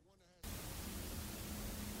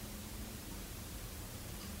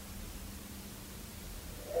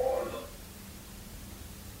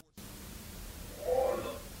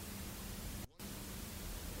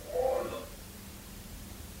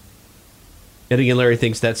 And again, Larry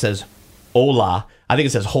thinks that says "Hola." I think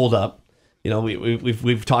it says "Hold up." You know,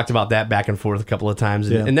 we've talked about that back and forth a couple of times,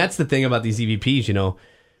 and that's the thing about these EVPs. You know,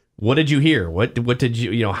 what did you hear? What did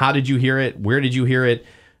you how did you hear it? Where did you hear it?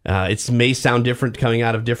 It may sound different coming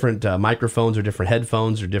out of different microphones or different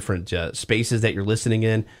headphones or different spaces that you're listening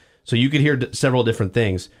in. So you could hear several different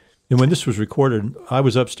things. And when this was recorded, I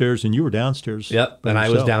was upstairs and you were downstairs. Yep, and I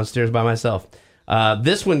was downstairs by myself.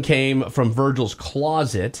 This one came from Virgil's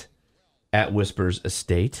closet at Whispers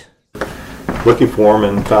Estate. Looking for him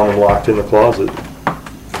and found him locked in the closet.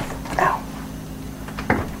 Ow.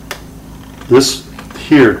 This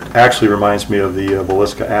here actually reminds me of the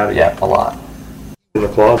Velisca attic. Yeah, a lot. In the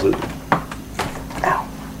closet. Ow.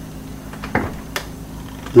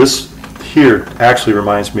 This here actually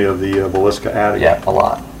reminds me of the Velisca attic. Yeah, a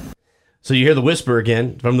lot. So you hear the whisper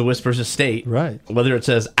again from the Whispers Estate. Right. Whether it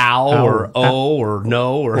says ow or oh or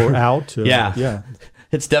no or out. Yeah.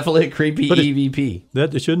 It's definitely a creepy EVP.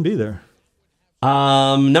 That it shouldn't be there.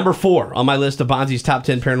 Number 4 on my list of Bondsy's top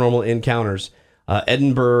 10 paranormal encounters,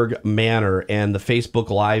 Edinburgh Manor and the Facebook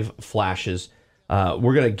Live flashes.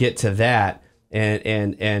 We're going to get to that.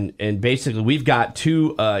 And basically we've got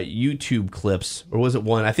 2 YouTube clips, or was it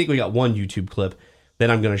one? I think we got 1 YouTube clip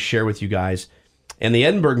that I'm going to share with you guys. And the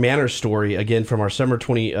Edinburgh Manor story, again, from our summer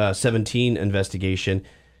 2017 investigation,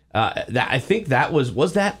 I think that was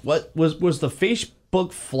the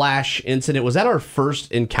Facebook Flash incident? Was that our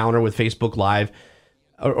first encounter with Facebook Live?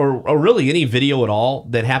 Or really any video at all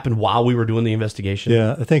that happened while we were doing the investigation?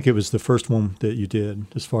 Yeah, I think it was the first one that you did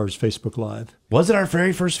as far as Facebook Live. Was it our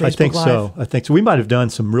very first Facebook Live? I think so. We might have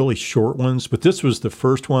done some really short ones, but this was the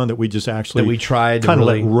first one that we just actually that we tried kind of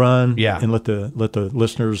really, let run and let the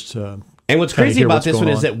listeners. And what's crazy about this one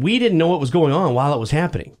is that we didn't know what was going on while it was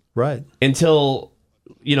happening. Right. Until,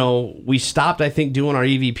 we stopped, I think, doing our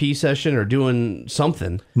EVP session or doing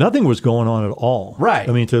something. Nothing was going on at all. Right.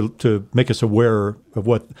 I mean, to make us aware of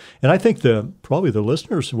what, and I think probably the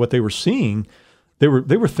listeners, what they were seeing, they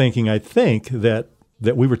were thinking, I think, that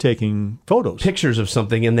we were taking photos. Pictures of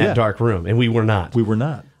something in that dark room, and we were not. We were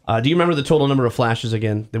not. Do you remember the total number of flashes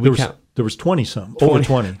again? That we count? There was 20-some, over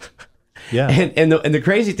 20. Yeah. And the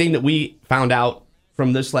crazy thing that we found out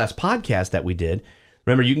from this last podcast that we did,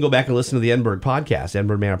 remember, you can go back and listen to the Edinburgh podcast,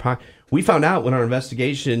 Edinburgh Manor podcast. We found out when our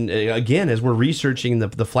investigation, again, as we're researching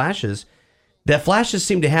the flashes, that flashes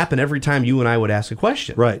seemed to happen every time you and I would ask a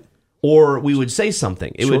question. Right. Or we would say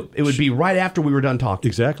something. It would be right after we were done talking.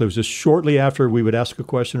 Exactly. It was just shortly after we would ask a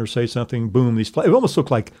question or say something, boom, it almost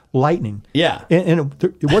looked like lightning. Yeah. And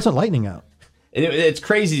it wasn't lightning out. And it's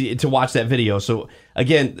crazy to watch that video. So,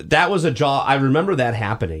 again, that was I remember that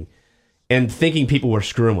happening and thinking people were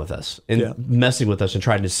screwing with us and messing with us and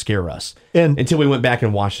trying to scare us until we went back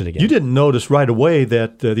and watched it again. You didn't notice right away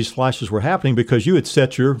that these flashes were happening because you had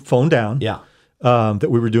set your phone down. Yeah. That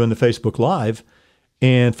we were doing the Facebook Live.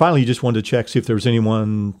 And finally, you just wanted to check, see if there was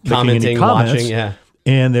anyone commenting, making any comments. watching, yeah.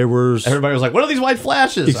 And there was... Everybody was like, what are these white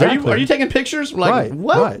flashes? Exactly. Are you taking pictures? We're like, right,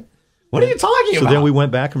 what? Right. What are you talking about? So then we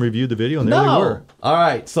went back and reviewed the video, and there they were. All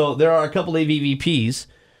right. So there are a couple of EVPs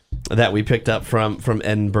that we picked up from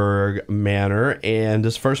Edinburgh Manor, and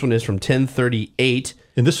this first one is from 1038.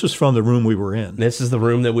 And this was from the room we were in. This is the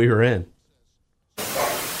room that we were in.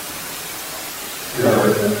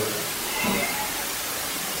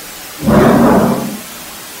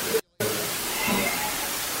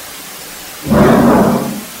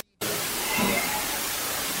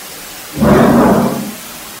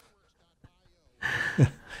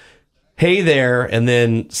 hey there, and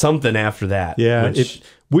then something after that. Yeah, which,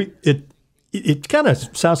 it kind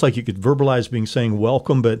of sounds like you could verbalize being saying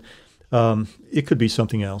welcome, but it could be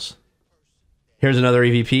something else. here's another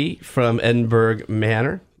EVP from Edinburgh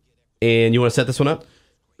Manor. And you want to set this one up?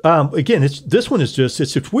 Again, this one is just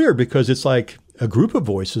it's weird because it's like a group of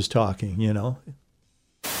voices talking, you know.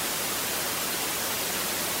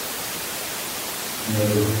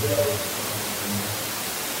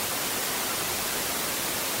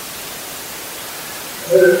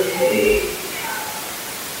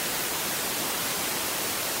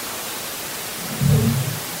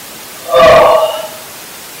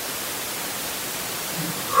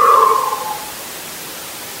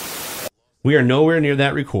 We are nowhere near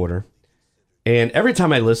that recorder. And every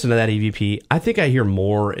time I listen to that EVP, I think I hear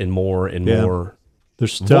more and more and more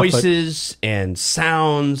There's stuff voices and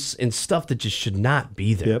sounds and stuff that just should not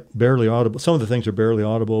be there. Yep, barely audible. Some of the things are barely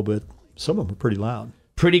audible, but some of them are pretty loud.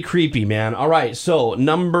 Pretty creepy, man. All right, so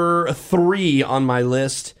number 3 on my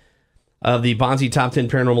list of the Bondsy Top 10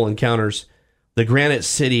 Paranormal Encounters, the Granite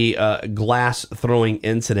City glass throwing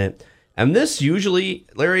incident. And this usually,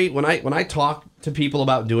 Larry, when I talk to people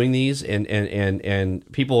about doing these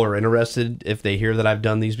and people are interested if they hear that I've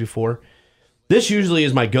done these before, this usually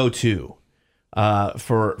is my go-to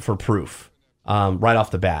for proof right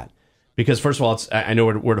off the bat. Because first of all, I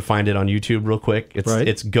know where to find it on YouTube real quick.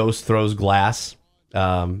 It's Ghost Throws Glass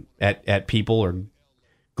at people, or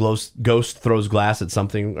Ghost Throws Glass at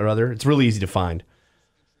something or other. It's really easy to find.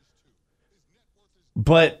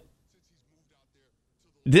 But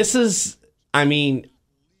this is, I mean,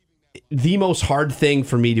 the most hard thing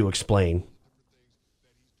for me to explain.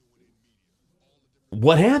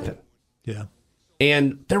 What happened? Yeah.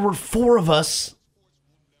 And there were 4 of us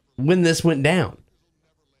when this went down.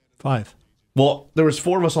 5. Well, there was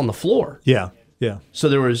 4 of us on the floor. Yeah. Yeah. So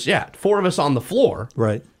there was, 4 of us on the floor.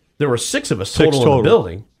 Right. There were 6 of us total in the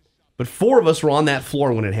building. But 4 of us were on that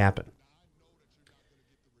floor when it happened.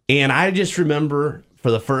 And I just remember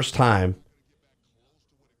for the first time,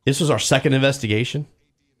 this was our second investigation,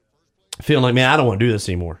 feeling like, man, I don't want to do this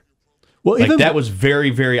anymore. Well, like that was very,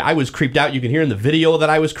 very, I was creeped out. You can hear in the video that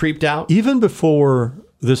I was creeped out. Even before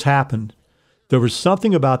this happened, there was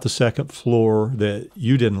something about the second floor that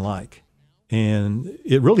you didn't like, and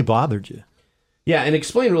it really bothered you. Yeah, and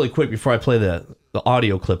explain really quick before I play the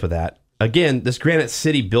audio clip of that. Again, this Granite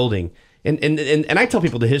City building, and I tell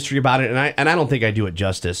people the history about it, and I don't think I do it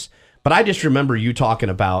justice, but I just remember you talking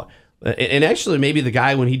about, and actually maybe the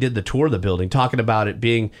guy when he did the tour of the building talking about it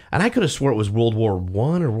being, and I could have swore it was World War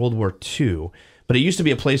I or World War II, but it used to be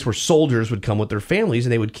a place where soldiers would come with their families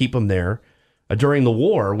and they would keep them there during the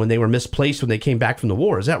war when they were misplaced when they came back from the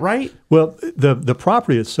war. Is that right? Well, the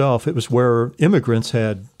property itself, it was where immigrants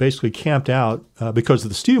had basically camped out because of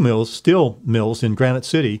the steel mills in Granite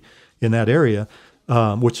City in that area,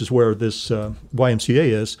 which is where this YMCA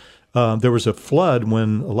is. There was a flood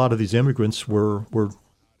when a lot of these immigrants were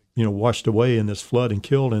washed away in this flood and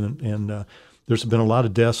killed, and there's been a lot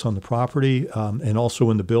of deaths on the property and also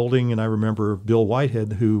in the building. And I remember Bill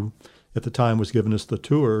Whitehead, who at the time was giving us the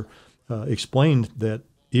tour, explained that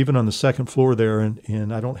even on the second floor there,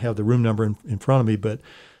 and I don't have the room number in front of me, but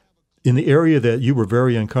in the area that you were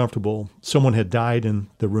very uncomfortable, someone had died in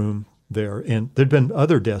the room there, and there'd been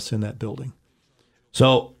other deaths in that building.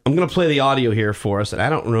 So I'm going to play the audio here for us, and I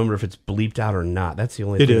don't remember if it's bleeped out or not. That's the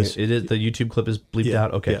only thing. It is. It is. The YouTube clip is bleeped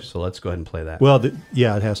out? Okay, so let's go ahead and play that. Well, it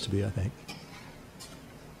has to be, I think.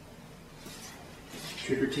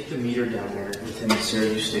 Trigger, take the meter down there with him, Sarah,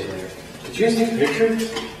 you stay there. Did you guys take a picture?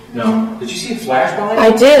 No. Did you see a flash behind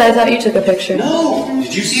I did. I thought you took a picture. No!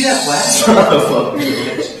 Did you see that flash?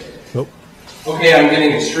 Nope. Okay, I'm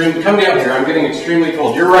getting extreme. Come down here. I'm getting extremely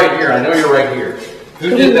cold. You're right here. I know you're right here.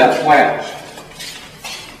 Who did that flash?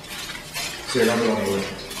 Sarah, don't go anywhere.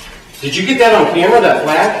 Did you get that on camera, that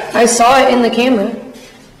flash? I saw it in the camera.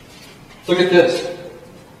 Look at this.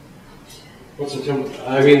 What's the term?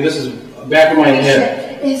 I mean, this is back of my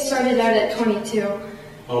head. It started out at 22.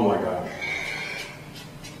 Oh my God.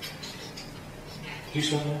 You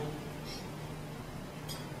saw that?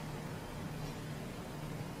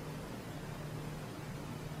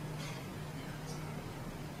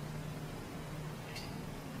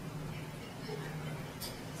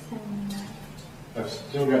 I've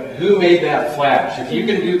still got. Who made that flash? If you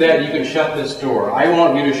can do that, you can shut this door. I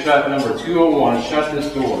want you to shut number 201. Shut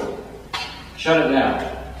this door. Shut it down.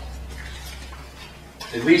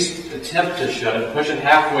 At least attempt to shut it. Push it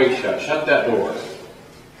halfway shut. Shut that door.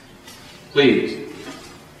 Please.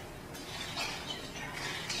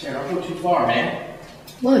 Sarah, don't go too far, man.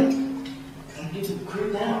 What? I'm getting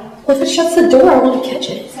creeped out. Well, if it shuts the door, I want to catch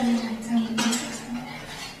it. 79, 78, 76,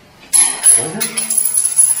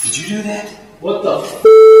 Did you do that? What the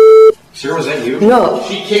Sarah, was that you? No.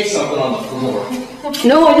 She kicked something on the floor.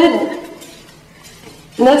 No, I didn't.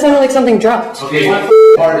 And that sounded like something dropped. Okay, My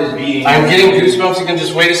heart is beating. I'm getting goosebumps. You can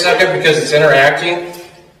just wait a second because it's interacting.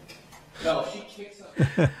 No, she kicked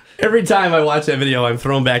something. Every time I watch that video, I'm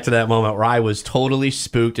thrown back to that moment where I was totally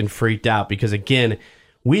spooked and freaked out because, again,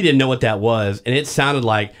 we didn't know what that was, and it sounded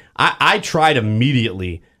like I tried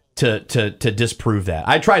immediately to disprove that.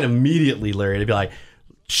 I tried immediately, Larry, to be like,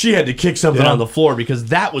 she had to kick something on the floor because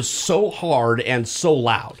that was so hard and so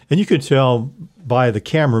loud. And you could tell by the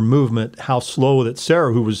camera movement how slow that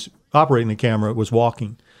Sarah, who was operating the camera, was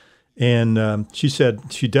walking. And she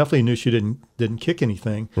said she definitely knew she didn't kick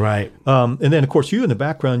anything. Right. And then, of course, you in the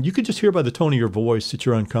background, you could just hear by the tone of your voice that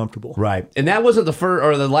you're uncomfortable. Right. And that wasn't the first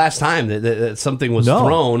or the last time that something was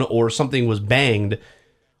thrown or something was banged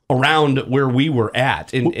around where we were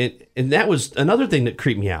at. And that was another thing that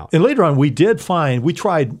creeped me out. And later on, we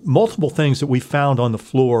tried multiple things that we found on the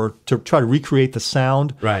floor to try to recreate the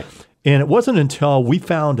sound. Right. And it wasn't until we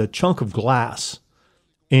found a chunk of glass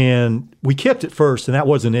and we kicked it first, and that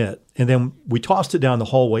wasn't it. And then we tossed it down the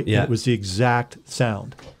hallway, and it was the exact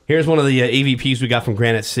sound. Here's one of the EVPs we got from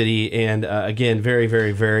Granite City, and again, very,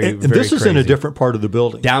 very, very, and this is in a different part of the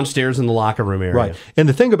building. Downstairs in the locker room area. Right. And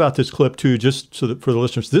the thing about this clip, too, just so that for the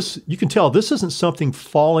listeners, you can tell this isn't something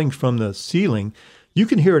falling from the ceiling. You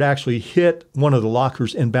can hear it actually hit one of the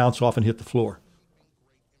lockers and bounce off and hit the floor.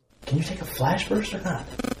 Can you take a flash burst or not?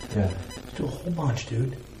 Yeah. Let's do a whole bunch,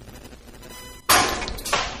 dude.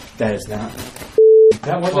 That is not.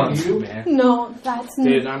 That wasn't you, man. No, that's not.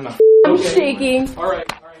 Dude, I'm not. I'm shaking. All right.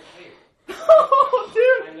 Hey. Oh,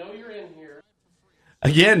 dude. I know you're in here.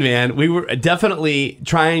 Again, man, we were definitely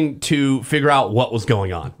trying to figure out what was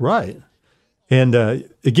going on. Right. And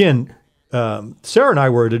again, Sarah and I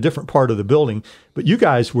were at a different part of the building, but you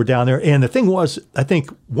guys were down there. And the thing was, I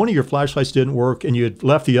think one of your flashlights didn't work, and you had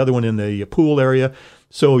left the other one in the pool area.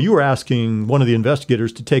 So you were asking one of the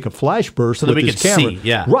investigators to take a flash burst so that with we his could camera. see,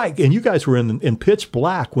 yeah. Right. And you guys were in pitch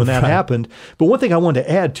black when that happened. But one thing I wanted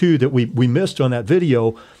to add, too, that we missed on that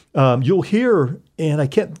video, you'll hear, and I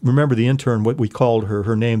can't remember the intern, what we called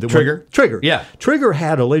her name. Trigger? Trigger. Yeah. Trigger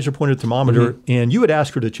had a laser-pointed thermometer, and you had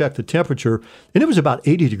asked her to check the temperature, and it was about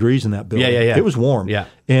 80 degrees in that building. Yeah. It was warm. Yeah.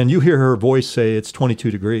 And you hear her voice say it's 22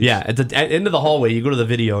 degrees. Yeah, at the end of the hallway, you go to the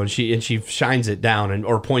video, and she shines it down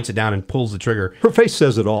or points it down and pulls the trigger. Her face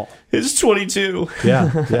says it all. It's 22.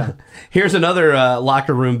 Yeah. Here's another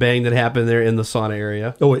locker room bang that happened there in the sauna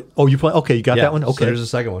area. Oh, wait. Oh, you play? Okay, you got Yeah, that one? so Okay. there's the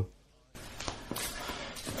second one.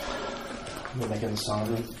 Go back in the sauna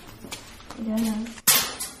room. Yeah.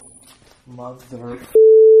 Mother.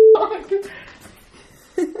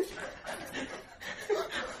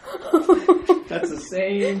 That's the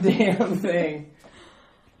same damn thing.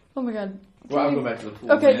 Oh my god. Well, I'll go back to the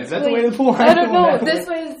pool. Okay. Man. Is that the way to the pool? I don't know. This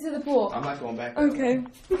way is to the pool. I'm not going back. Okay.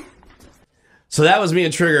 So that was me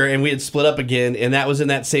and Trigger, and we had split up again, and that was in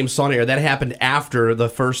that same sauna area. That happened after the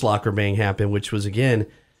first locker bang happened, which was, again,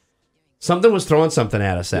 something was throwing something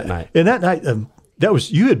at us that night. And that night,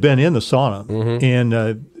 you had been in the sauna and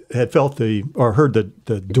had felt heard the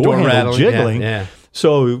door handle rattling, jiggling. yeah.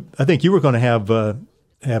 So I think you were going to have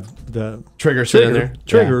the Trigger sit in there.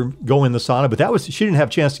 Trigger go in the sauna, but she didn't have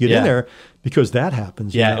a chance to get in there because that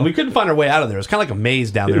happens. Yeah, you know? and we couldn't find our way out of there. It was kind of like a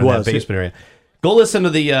maze down there It in was. that basement area. Go listen to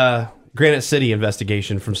the Granite City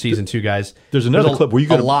investigation from season 2, guys. There's another clip.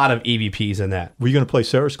 A lot of EVPs in that. Were you going to play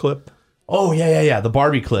Sarah's clip? Oh, yeah. The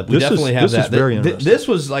Barbie clip. We definitely have that. This is very interesting. This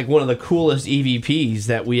was like one of the coolest EVPs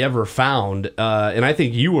that we ever found. And I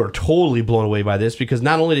think you were totally blown away by this because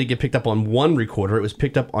not only did it get picked up on one recorder, it was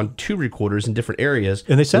picked up on 2 recorders in different areas.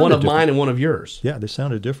 And they sounded one of different. mine and one of yours. Yeah, they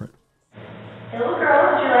sounded different. Hey, little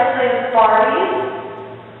girl, would you like to play with Barbie?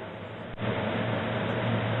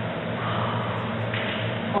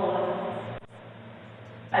 Hold on.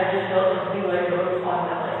 I just felt something like it was on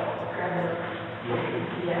that, like, kind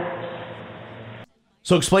of, yeah.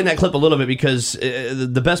 So explain that clip a little bit because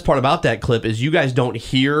the best part about that clip is you guys don't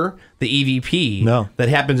hear the EVP that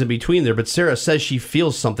happens in between there, but Sarah says she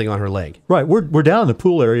feels something on her leg. Right. We're down in the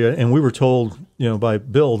pool area, and we were told, by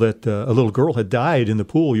Bill that a little girl had died in the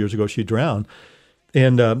pool years ago. She drowned.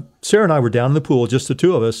 And Sarah and I were down in the pool, just the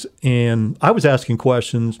two of us, and I was asking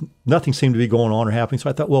questions. Nothing seemed to be going on or happening. So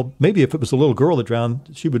I thought, well, maybe if it was a little girl that drowned,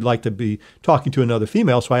 she would like to be talking to another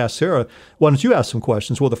female. So I asked Sarah, why don't you ask some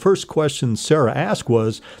questions? Well, the first question Sarah asked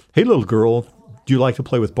was, hey, little girl, do you like to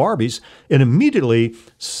play with Barbies? And immediately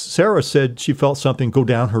Sarah said she felt something go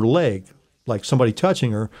down her leg, like somebody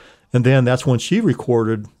touching her. And then that's when she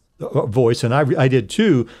recorded a voice, and I did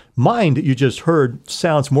too. Mine that you just heard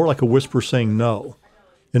sounds more like a whisper saying no.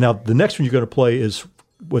 And now the next one you're going to play is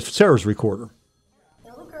with Sarah's recorder.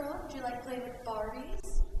 Little girl, do you like playing with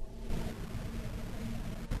Barbies?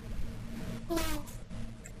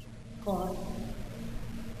 Hold on.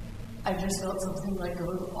 I just felt something like go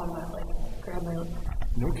on my leg. Grab my leg.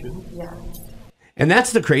 No kidding. Yeah. And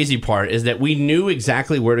that's the crazy part, is that we knew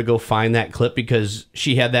exactly where to go find that clip because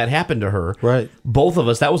she had that happen to her. Right. Both of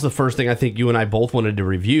us, that was the first thing I think you and I both wanted to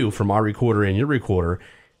review from our recorder and your recorder.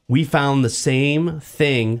 We found the same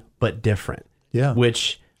thing, but different. Yeah.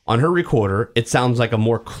 Which, on her recorder, it sounds like a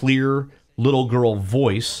more clear little girl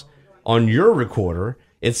voice. On your recorder,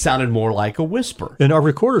 it sounded more like a whisper. And our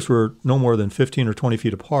recorders were no more than 15 or 20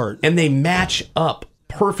 feet apart. And they match up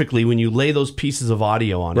perfectly when you lay those pieces of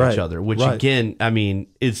audio on each other, which again, I mean,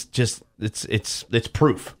 it's just it's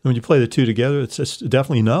proof. When you play the two together, it's just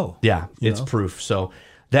definitely no. Yeah, it's proof. So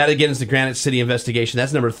that again is the Granite City investigation.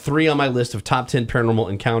 That's number 3 on my list of top 10 paranormal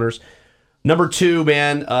encounters. Number 2,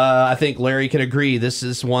 man, I think Larry can agree. This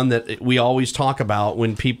is one that we always talk about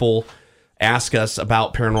when people ask us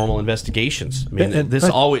about paranormal investigations. I mean,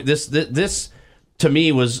 this to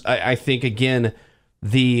me was, I think, again,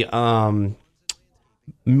 the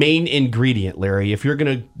main ingredient, Larry. If you're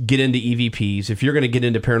going to get into EVPs, if you're going to get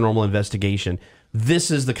into paranormal investigation,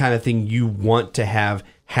 this is the kind of thing you want to have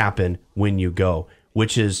happen when you go,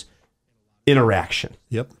 which is interaction.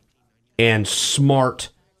 Yep. And smart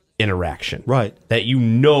interaction. Right. That you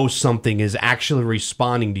know something is actually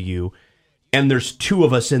responding to you, and there's 2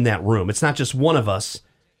 of us in that room. It's not just one of us,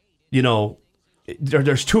 you know,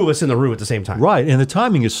 there's 2 of us in the room at the same time. Right. And the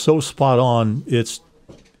timing is so spot on,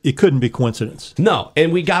 it couldn't be coincidence. No,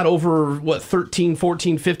 and we got over, 13,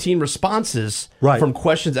 14, 15 responses from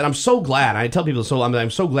questions, and I'm so glad. I tell people, I'm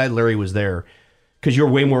so glad Larry was there, because you're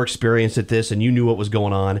way more experienced at this, and you knew what was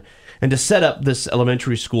going on. And to set up this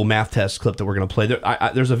elementary school math test clip that we're going to play,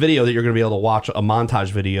 there's a video that you're going to be able to watch, a montage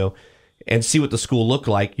video, and see what the school looked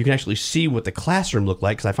like. You can actually see what the classroom looked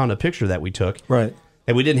like, because I found a picture that we took. Right.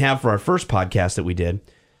 And we didn't have for our first podcast that we did.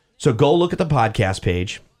 So go look at the podcast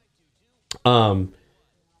page.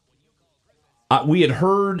 We had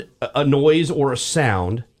heard a noise or a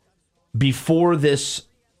sound before this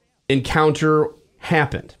encounter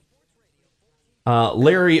happened.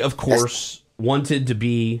 Larry, of course, wanted to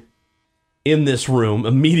be in this room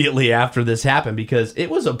immediately after this happened because it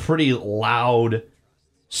was a pretty loud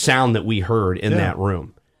sound that we heard in that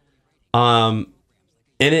room. And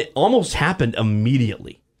it almost happened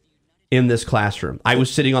immediately in this classroom. I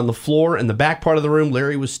was sitting on the floor in the back part of the room.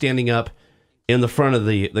 Larry was standing up in the front of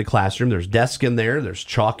the classroom. There's desk in there. There's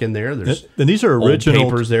chalk in there. There's and these are original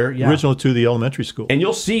papers there. Yeah. Original to the elementary school. And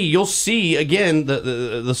you'll see again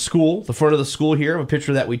the school, the front of the school here, a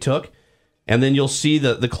picture that we took, and then you'll see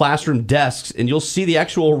the classroom desks, and you'll see the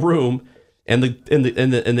actual room and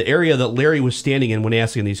the area that Larry was standing in when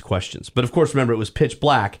asking these questions. But of course, remember, it was pitch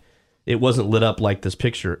black. It wasn't lit up like this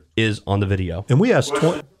picture is on the video. And we asked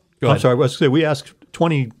we asked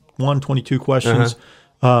 21, 22 questions.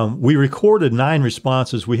 We recorded 9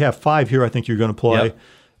 responses. We have 5 here I think you're going to play.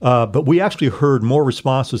 Yep. But we actually heard more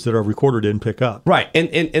responses that our recorder didn't pick up. Right.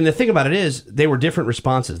 And the thing about it is they were different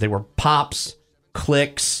responses. They were pops,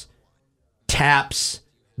 clicks, taps.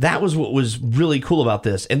 That was what was really cool about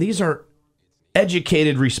this. And these are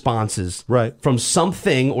educated responses from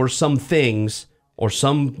something or some things or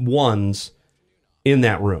some ones in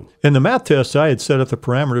that room. In the math test, I had set up the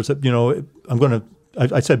parameters that,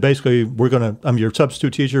 I said basically I'm your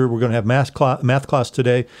substitute teacher. We're going to have math class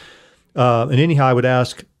today. And anyhow, I would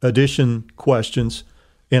ask addition questions,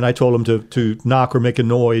 and I told them to knock or make a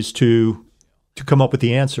noise to come up with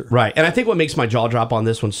the answer. Right. And I think what makes my jaw drop on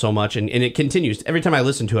this one so much, and it continues, every time I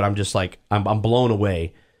listen to it, I'm just like, I'm blown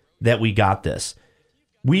away that we got this.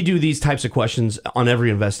 We do these types of questions on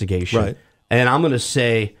every investigation. Right. And I'm going to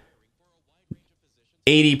say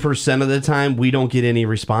 80% of the time, we don't get any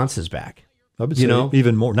responses back. I would say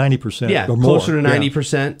even more, 90%. Yeah, or closer more. to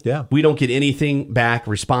 90%. Yeah. We don't get anything back,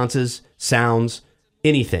 responses, sounds,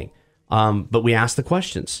 anything. But we ask the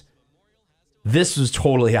questions. This was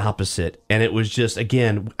totally opposite. And it was just,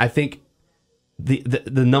 again, I think the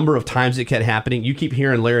number of times it kept happening, you keep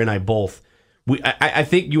hearing Larry and I both. I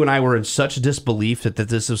think you and I were in such disbelief that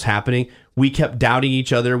this was happening. We kept doubting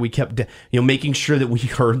each other. We kept making sure that we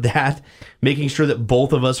heard that, making sure that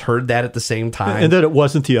both of us heard that at the same time. And that it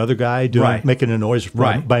wasn't the other guy making a noise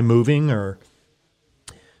by moving. Or.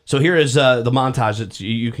 So here is the montage that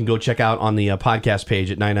you can go check out on the podcast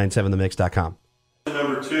page at 997themix.com.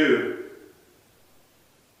 Number 2,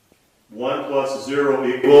 1 plus 0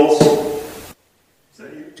 equals. Is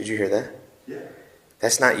that you? Did you hear that? Yeah.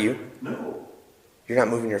 That's not you? No. You're not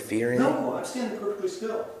moving your feet or anything? No, I'm standing perfectly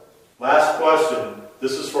still. Last question.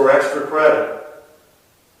 This is for extra credit.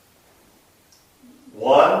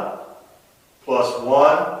 1 plus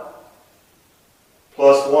 1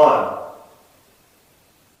 plus 1.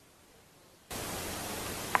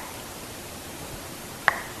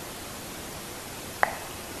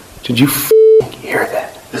 Did you hear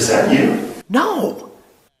that? Is that you? No.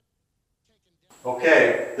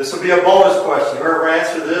 Okay, this will be a bonus question. Whoever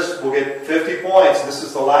answers this will get 50 points. This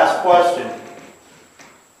is the last question.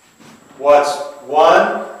 What's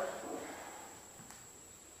 1?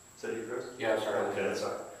 Is that you, Chris? Yeah, sorry. Okay, that's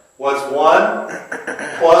all right. What's 1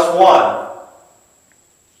 plus 1?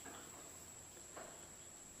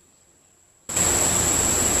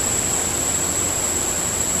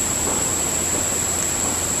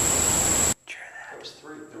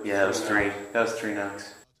 Yeah, that was 3. That was 3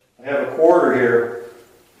 knocks. I have a quarter here.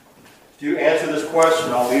 If you answer this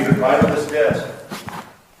question, I'll leave it right on this desk.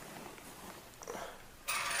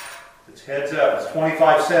 It's heads up. It's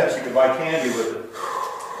 25 cents. You can buy candy with it.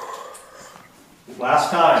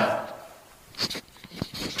 Last time.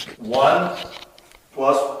 1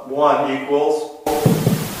 plus 1 equals...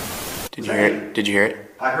 Did you hear it? Did you hear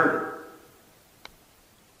it? I heard it.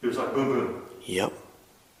 It was like boom, boom. Yep.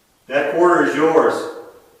 That quarter is yours.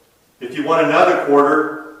 If you want another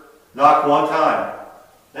quarter, knock 1 time.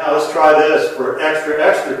 Now let's try this for extra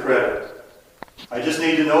credit. I just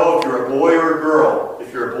need to know if you're a boy or a girl.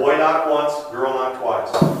 If you're a boy, knock once, girl, knock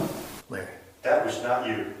twice. Larry. That was not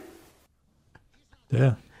you.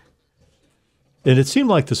 Yeah. And it seemed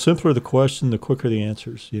like the simpler the question, the quicker the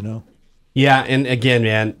answers, you know? Yeah, and again,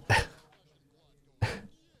 man,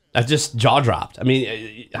 I just jaw dropped. I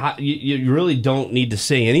mean, you really don't need to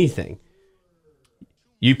say anything.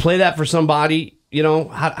 You play that for somebody, you know,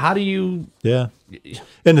 how do you... Yeah.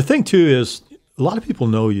 And the thing, too, is a lot of people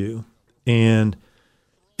know you. And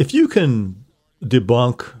if you can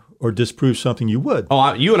debunk or disprove something, you would.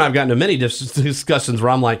 Oh, you and I have gotten into many discussions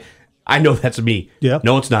where I'm like, I know that's me. Yeah.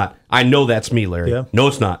 No, it's not. I know that's me, Larry. Yeah. No,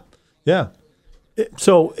 it's not. Yeah.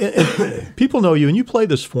 So people know you, and you play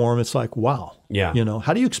this form. It's like, wow. Yeah. You know,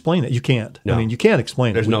 how do you explain it? You can't. No. I mean, you can't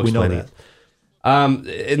explain There's it. no We know explaining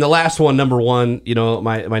that. it. In the last one, number 1, you know,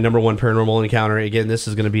 my number 1 paranormal encounter, again, this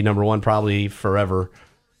is going to be number 1 probably forever,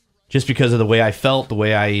 just because of the way I felt, the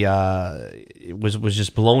way I was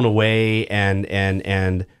just blown away,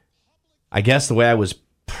 and I guess the way I was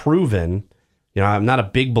proven. You know, I'm not a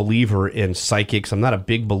big believer in psychics. I'm not a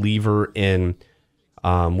big believer in,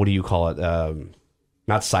 what do you call it?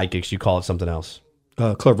 Not psychics. You call it something else.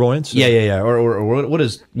 Clairvoyance? Yeah. Or what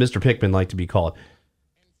does Mr. Pickman like to be called?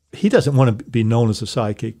 He doesn't want to be known as a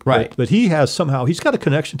psychic. Right. But he has somehow, he's got a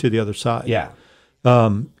connection to the other side. Yeah.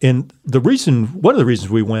 And one of the reasons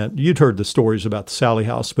we went, you'd heard the stories about the Sally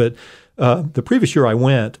House, but the previous year I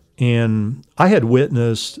went, and I had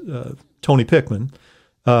witnessed Tony Pickman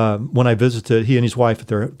when I visited he and his wife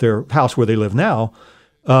at their house where they live now.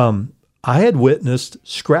 I had witnessed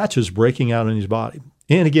scratches breaking out in his body.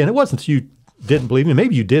 And again, it wasn't that you didn't believe me.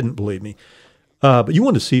 Maybe you didn't believe me, but you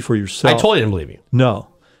wanted to see for yourself. I totally didn't believe you. No.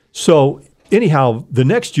 So anyhow, the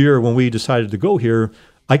next year when we decided to go here,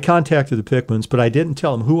 I contacted the Pickmans, but I didn't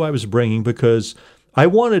tell them who I was bringing because I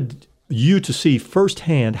wanted you to see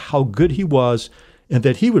firsthand how good he was and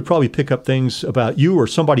that he would probably pick up things about you or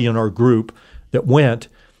somebody in our group that went.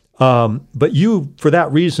 But you, for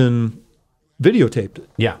that reason, videotaped it.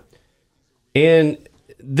 Yeah. And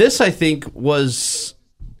this, I think, was...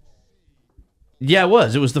 Yeah, it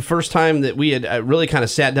was. It was the first time that we had really kind of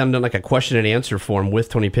sat down and done like a question and answer form with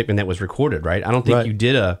Tony Pickman that was recorded, right? I don't think you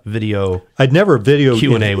did a video. I'd never video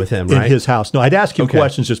Q&A with him, right? In his house. No, I'd ask him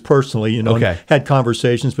questions just personally, you know, and had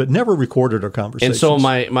conversations, but never recorded our conversations. And so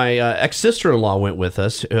my ex-sister-in-law went with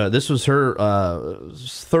us. This was her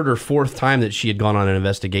third or fourth time that she had gone on an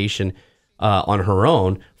investigation on her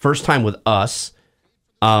own. First time with us.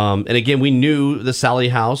 And again, we knew the Sally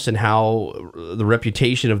House and how the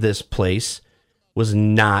reputation of this place was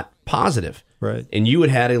not positive. Right. And you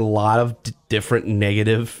had a lot of different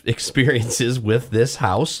negative experiences with this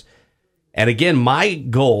house. And again, my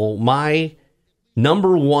goal, my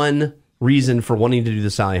number 1 reason for wanting to do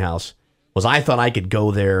the Sally House was I thought I could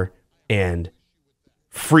go there and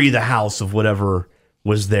free the house of whatever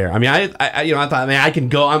was there. I mean, I thought, man, I can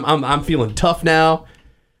go. I'm feeling tough now.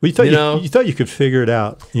 Well, you thought you could figure it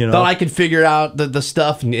out, you know. Thought I could figure out the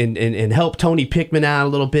stuff and help Tony Pickman out a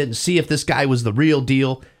little bit and see if this guy was the real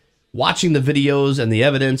deal. Watching the videos and the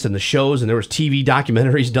evidence and the shows, and there was TV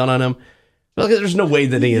documentaries done on him. Look, there's no way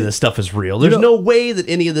that any of this stuff is real. There's no way that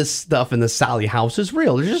any of this stuff in the Sally House is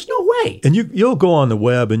real. There's just no way. And you'll go on the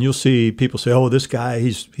web and you'll see people say, "Oh, this guy,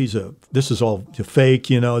 this is all fake.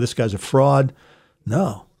 You know, this guy's a fraud."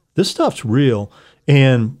 No, This stuff's real.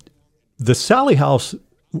 And the Sally House,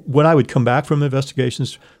 when I would come back from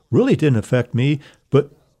investigations, really didn't affect me.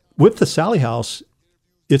 But with the Sally House,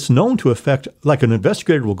 it's known to affect, like an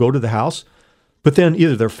investigator will go to the house, but then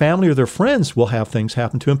either their family or their friends will have things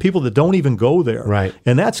happen to them, people that don't even go there. Right.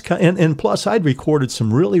 And that's and plus I'd recorded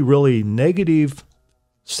some really, really negative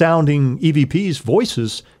sounding EVPs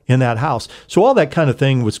voices in that house. So all that kind of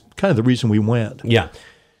thing was kind of the reason we went. Yeah.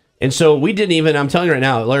 And so we didn't even, I'm telling you right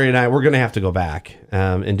now, Larry and I, we're going to have to go back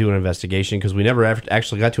and do an investigation because we never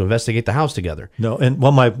actually got to investigate the house together. No, and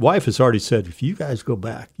well, my wife has already said, if you guys go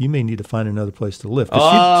back, you may need to find another place to live.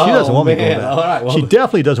 'Cause she doesn't want me to go back. All right, well, she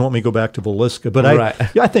definitely doesn't want me to go back to Villisca, but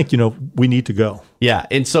I think, we need to go. Yeah,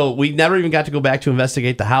 and so we never even got to go back to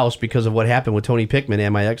investigate the house because of what happened with Tony Pickman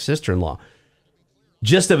and my ex-sister-in-law.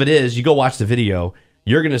 Gist of it is, you go watch the video,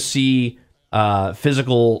 you're going to see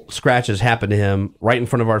physical scratches happen to him right in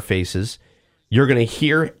front of our faces. You're going to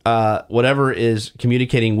hear whatever is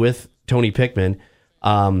communicating with Tony Pickman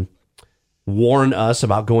warn us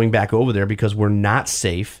about going back over there because we're not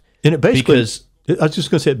safe. And it basically, I was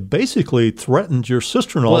just going to say, it basically threatened your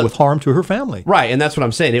sister-in-law with harm to her family. Right, and that's what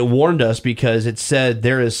I'm saying. It warned us because it said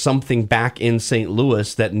there is something back in St.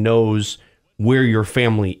 Louis that knows where your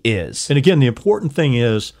family is. And again, the important thing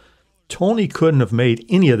is, Tony couldn't have made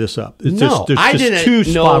any of this up. It's I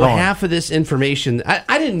didn't know on. half of this information.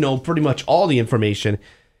 I didn't know pretty much all the information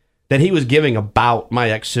that he was giving about my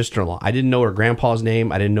ex-sister-in-law. I didn't know her grandpa's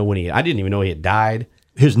name. I didn't even know he had died.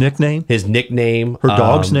 His nickname? Her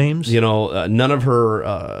dog's names? None of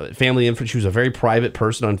her family info. She was a very private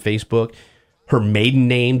person on Facebook. Her maiden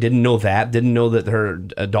name, didn't know that. Didn't know that her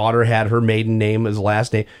daughter had her maiden name as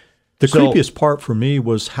last name. The creepiest part for me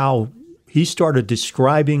was how he started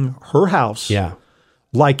describing her house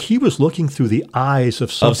like he was looking through the eyes of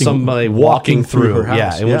somebody walking through her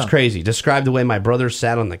house. Yeah, it was crazy. Described the way my brother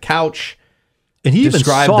sat on the couch. And he even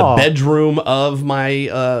described saw the bedroom of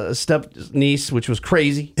my step niece, which was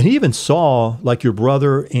crazy. And he even saw like your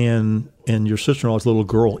brother and your sister-in-law's little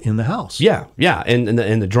girl in the house. Yeah, yeah, and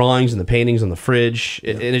the drawings and the paintings on the fridge,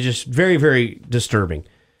 and it's just very, very disturbing.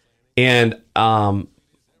 And I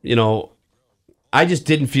just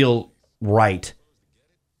didn't feel right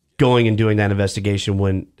going and doing that investigation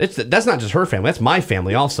when that's not just her family, that's my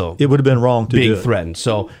family also. It would have been wrong to being do it. Threatened.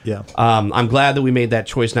 So I'm glad that we made that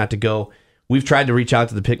choice not to go. We've tried to reach out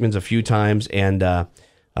to the Pickmans a few times and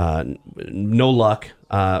no luck.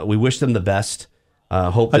 We wish them the best.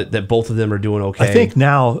 Hope that both of them are doing okay. I think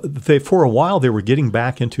now for a while they were getting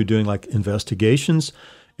back into doing like investigations.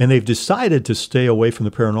 And they've decided to stay away from the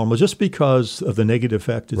paranormal just because of the negative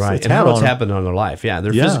effect it's and had what's on happened on their life. Yeah,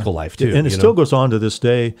 their physical life too. And it still goes on to this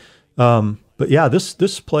day. But yeah,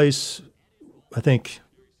 this place, I think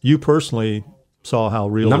you personally saw how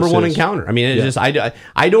real number this one is. encounter. I mean,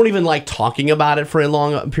 I don't even like talking about it for a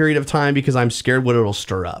long period of time because I'm scared what it'll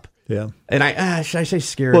stir up. Yeah. And should I say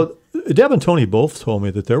scared? Well, Deb and Tony both told me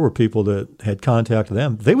that there were people that had contacted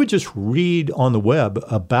them. They would just read on the web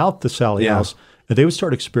about the Sally House, and they would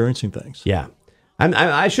start experiencing things. Yeah.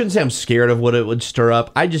 I shouldn't say I'm scared of what it would stir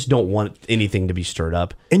up. I just don't want anything to be stirred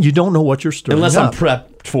up. And you don't know what you're stirring unless up. I'm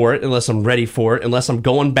prepped for it, unless I'm ready for it, unless I'm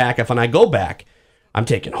going back. When I go back, I'm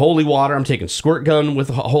taking holy water. I'm taking squirt gun with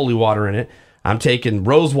holy water in it. I'm taking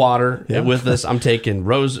rose water with this. I'm taking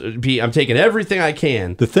I'm taking everything I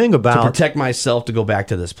can. The thing about to protect myself to go back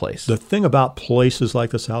to this place. The thing about places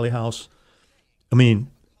like the Sally House, I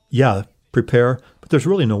mean, prepare, but there's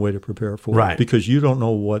really no way to prepare for it because you don't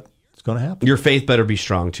know what's going to happen. Your faith better be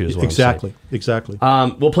strong too, is what exactly.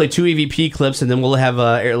 We'll play 2 EVP clips, and then we'll have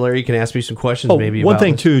Larry can ask me some questions. Maybe one about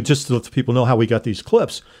thing this. too, just to let people know how we got these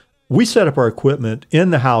clips. We set up our equipment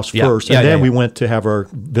in the house first, and then we went to have our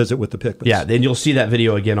visit with the Pickmans. Yeah, then you'll see that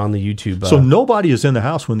video again on the YouTube. So nobody is in the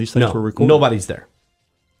house when these things were recorded? Nobody's there.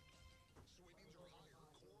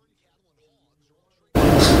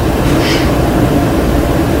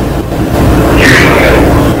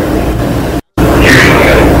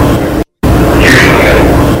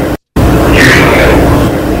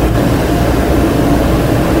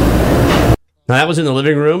 Now, that was in the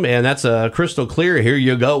living room, and that's crystal clear. Here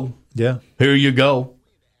you go. Yeah. Here you go.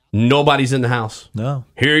 Nobody's in the house. No.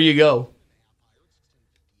 Here you go.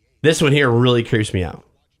 This one here really creeps me out.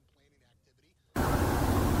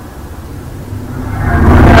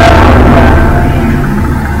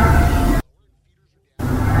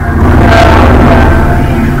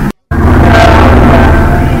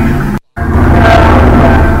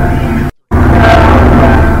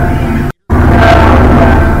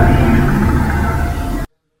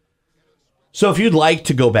 So if you'd like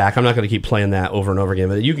to go back, I'm not going to keep playing that over and over again,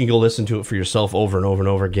 but you can go listen to it for yourself over and over and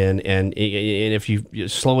over again. And if you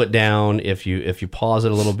slow it down, if you pause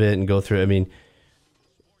it a little bit and go through, I mean,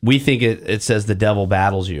 we think it says the devil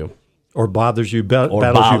battles you. Or bothers you,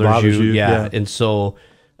 bothers you. Yeah. And so,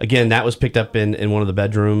 again, that was picked up in one of the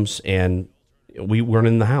bedrooms, and we weren't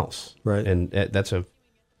in the house. Right. And that's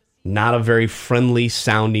not a very friendly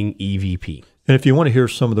sounding EVP. And if you want to hear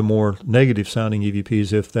some of the more negative sounding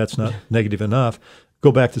EVPs, if that's not negative enough,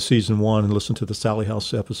 go back to season 1 and listen to the Sally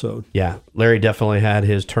House episode. Yeah, Larry definitely had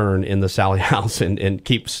his turn in the Sally House and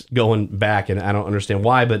keeps going back, and I don't understand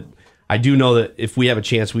why, but I do know that if we have a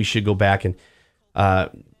chance, we should go back and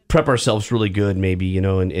prep ourselves really good, maybe,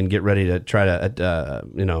 and get ready to try to,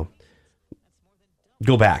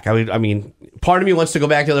 go back. I mean, part of me wants to go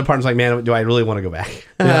back. The other part is like, man, do I really want to go back?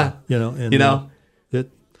 Yeah,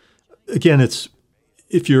 Again, it's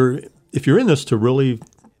if you're in this to really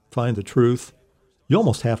find the truth, you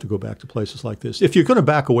almost have to go back to places like this. If you're going to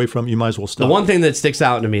back away from it, you might as well stop. The one thing that sticks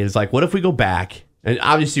out to me is like, what if we go back? And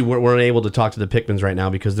obviously, we're unable to talk to the Pickmans right now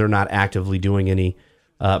because they're not actively doing any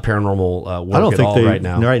paranormal work I don't at think all they, right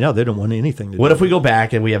now. Right now, they don't want anything to do. What if we go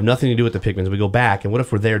back and we have nothing to do with the Pickmans? We go back, and what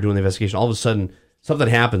if we're there doing the investigation? All of a sudden, something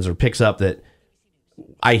happens or picks up that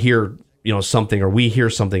I hear, something, or we hear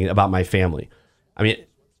something about my family. I mean,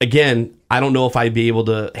 again, I don't know if I'd be able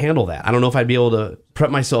to handle that. I don't know if I'd be able to prep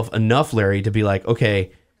myself enough, Larry, to be like,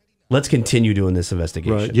 okay, let's continue doing this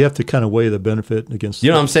investigation. Right. You have to kind of weigh the benefit against you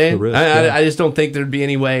know what I'm saying? the risk. I just don't think there'd be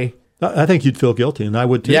any way. I think you'd feel guilty, and I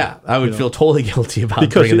would too. Yeah, I would feel totally guilty about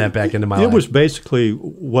bringing that back into my life. It was basically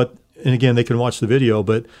what, and again, they can watch the video,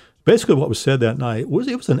 but basically what was said that night was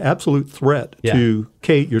it was an absolute threat to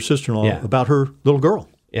Kate, your sister-in-law, about her little girl.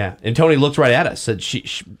 Yeah, and Tony looked right at us, said she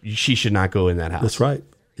should not go in that house. That's right.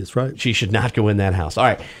 That's right. She should not go in that house. All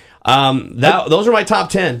right. Those are my top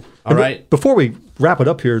 10. All right. Before we wrap it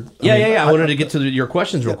up here. I wanted to get to your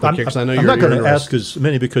questions real quick because I know I'm not going to ask as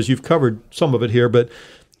many because you've covered some of it here, but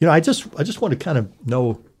I just want to kind of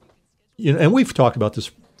know, and we've talked about this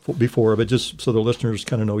before, but just so the listeners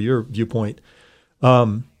kind of know your viewpoint.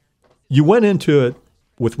 You went into it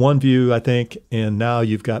with one view, I think, and now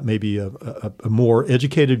you've got maybe a more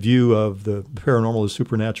educated view of the paranormal, the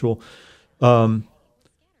supernatural.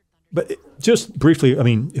 But just briefly, I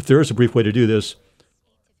mean, if there is a brief way to do this,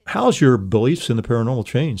 how's your beliefs in the paranormal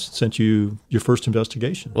changed since your first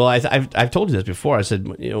investigation? Well, I've told you this before. I said,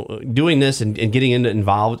 doing this and getting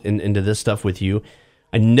involved into this stuff with you,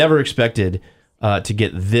 I never expected to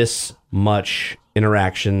get this much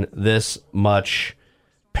interaction, this much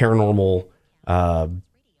paranormal,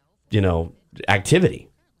 activity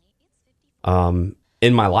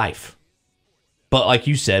in my life. But like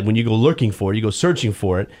you said, when you go looking for it, you go searching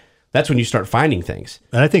for it, that's when you start finding things.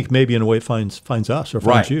 And I think maybe in a way it finds us or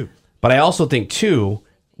finds you. But I also think, too,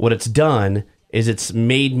 what it's done is it's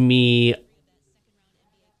made me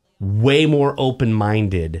way more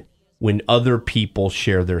open-minded when other people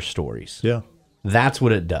share their stories. Yeah. That's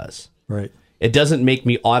what it does. Right. It doesn't make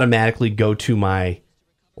me automatically go to my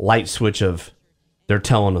light switch of they're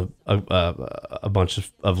telling a bunch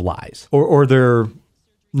of lies. Or they're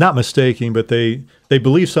not mistaking, but they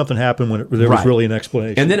believe something happened when there was really an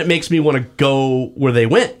explanation. And then it makes me want to go where they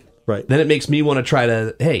went. Right. Then it makes me want to try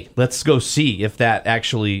to, hey, let's go see if that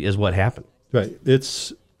actually is what happened. Right.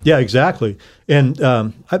 Yeah, exactly. And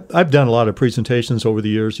I've done a lot of presentations over the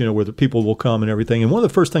years, where the people will come and everything. And one of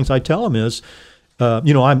the first things I tell them is,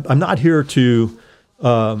 I'm not here to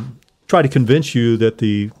try to convince you that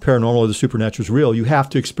the paranormal or the supernatural is real. You have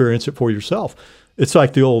to experience it for yourself. It's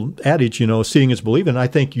like the old adage, seeing is believing. I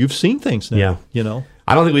think you've seen things now. Yeah.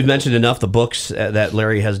 I don't think we've mentioned enough the books that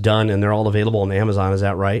Larry has done, and they're all available on Amazon. Is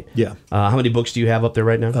that right? Yeah. How many books do you have up there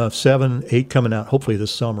right now? 7, 8 coming out, hopefully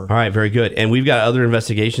this summer. All right, very good. And we've got other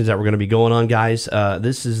investigations that we're going to be going on, guys.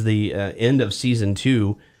 This is the end of Season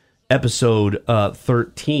 2, Episode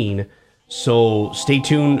 13. So stay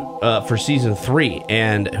tuned for Season 3,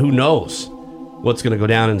 and who knows what's going to go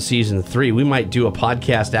down in Season 3. We might do a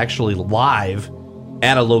podcast actually live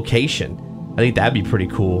at a location. I think that'd be pretty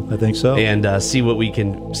cool. I think so. And see what we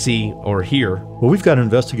can see or hear. Well, we've got an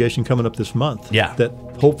investigation coming up this month. Yeah. That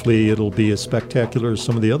hopefully it'll be as spectacular as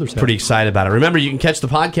some of the others have. Pretty excited about it. Remember, you can catch the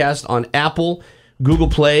podcast on Apple, Google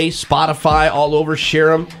Play, Spotify, all over.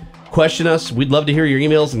 Share them. Question us. We'd love to hear your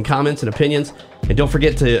emails and comments and opinions. And don't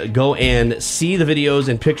forget to go and see the videos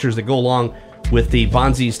and pictures that go along with the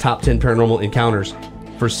Bondsy's Top 10 Paranormal Encounters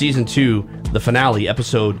for Season 2, the finale,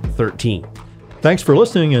 Episode 13. Thanks for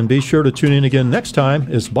listening, and be sure to tune in again next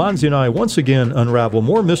time as Bondsy and I once again unravel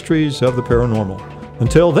more mysteries of the paranormal.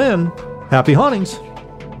 Until then, happy hauntings!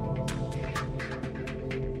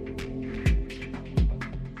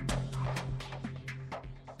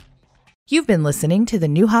 been listening to the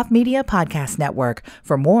Newhoff Media Podcast Network.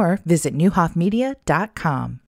 For more, visit newhoffmedia.com.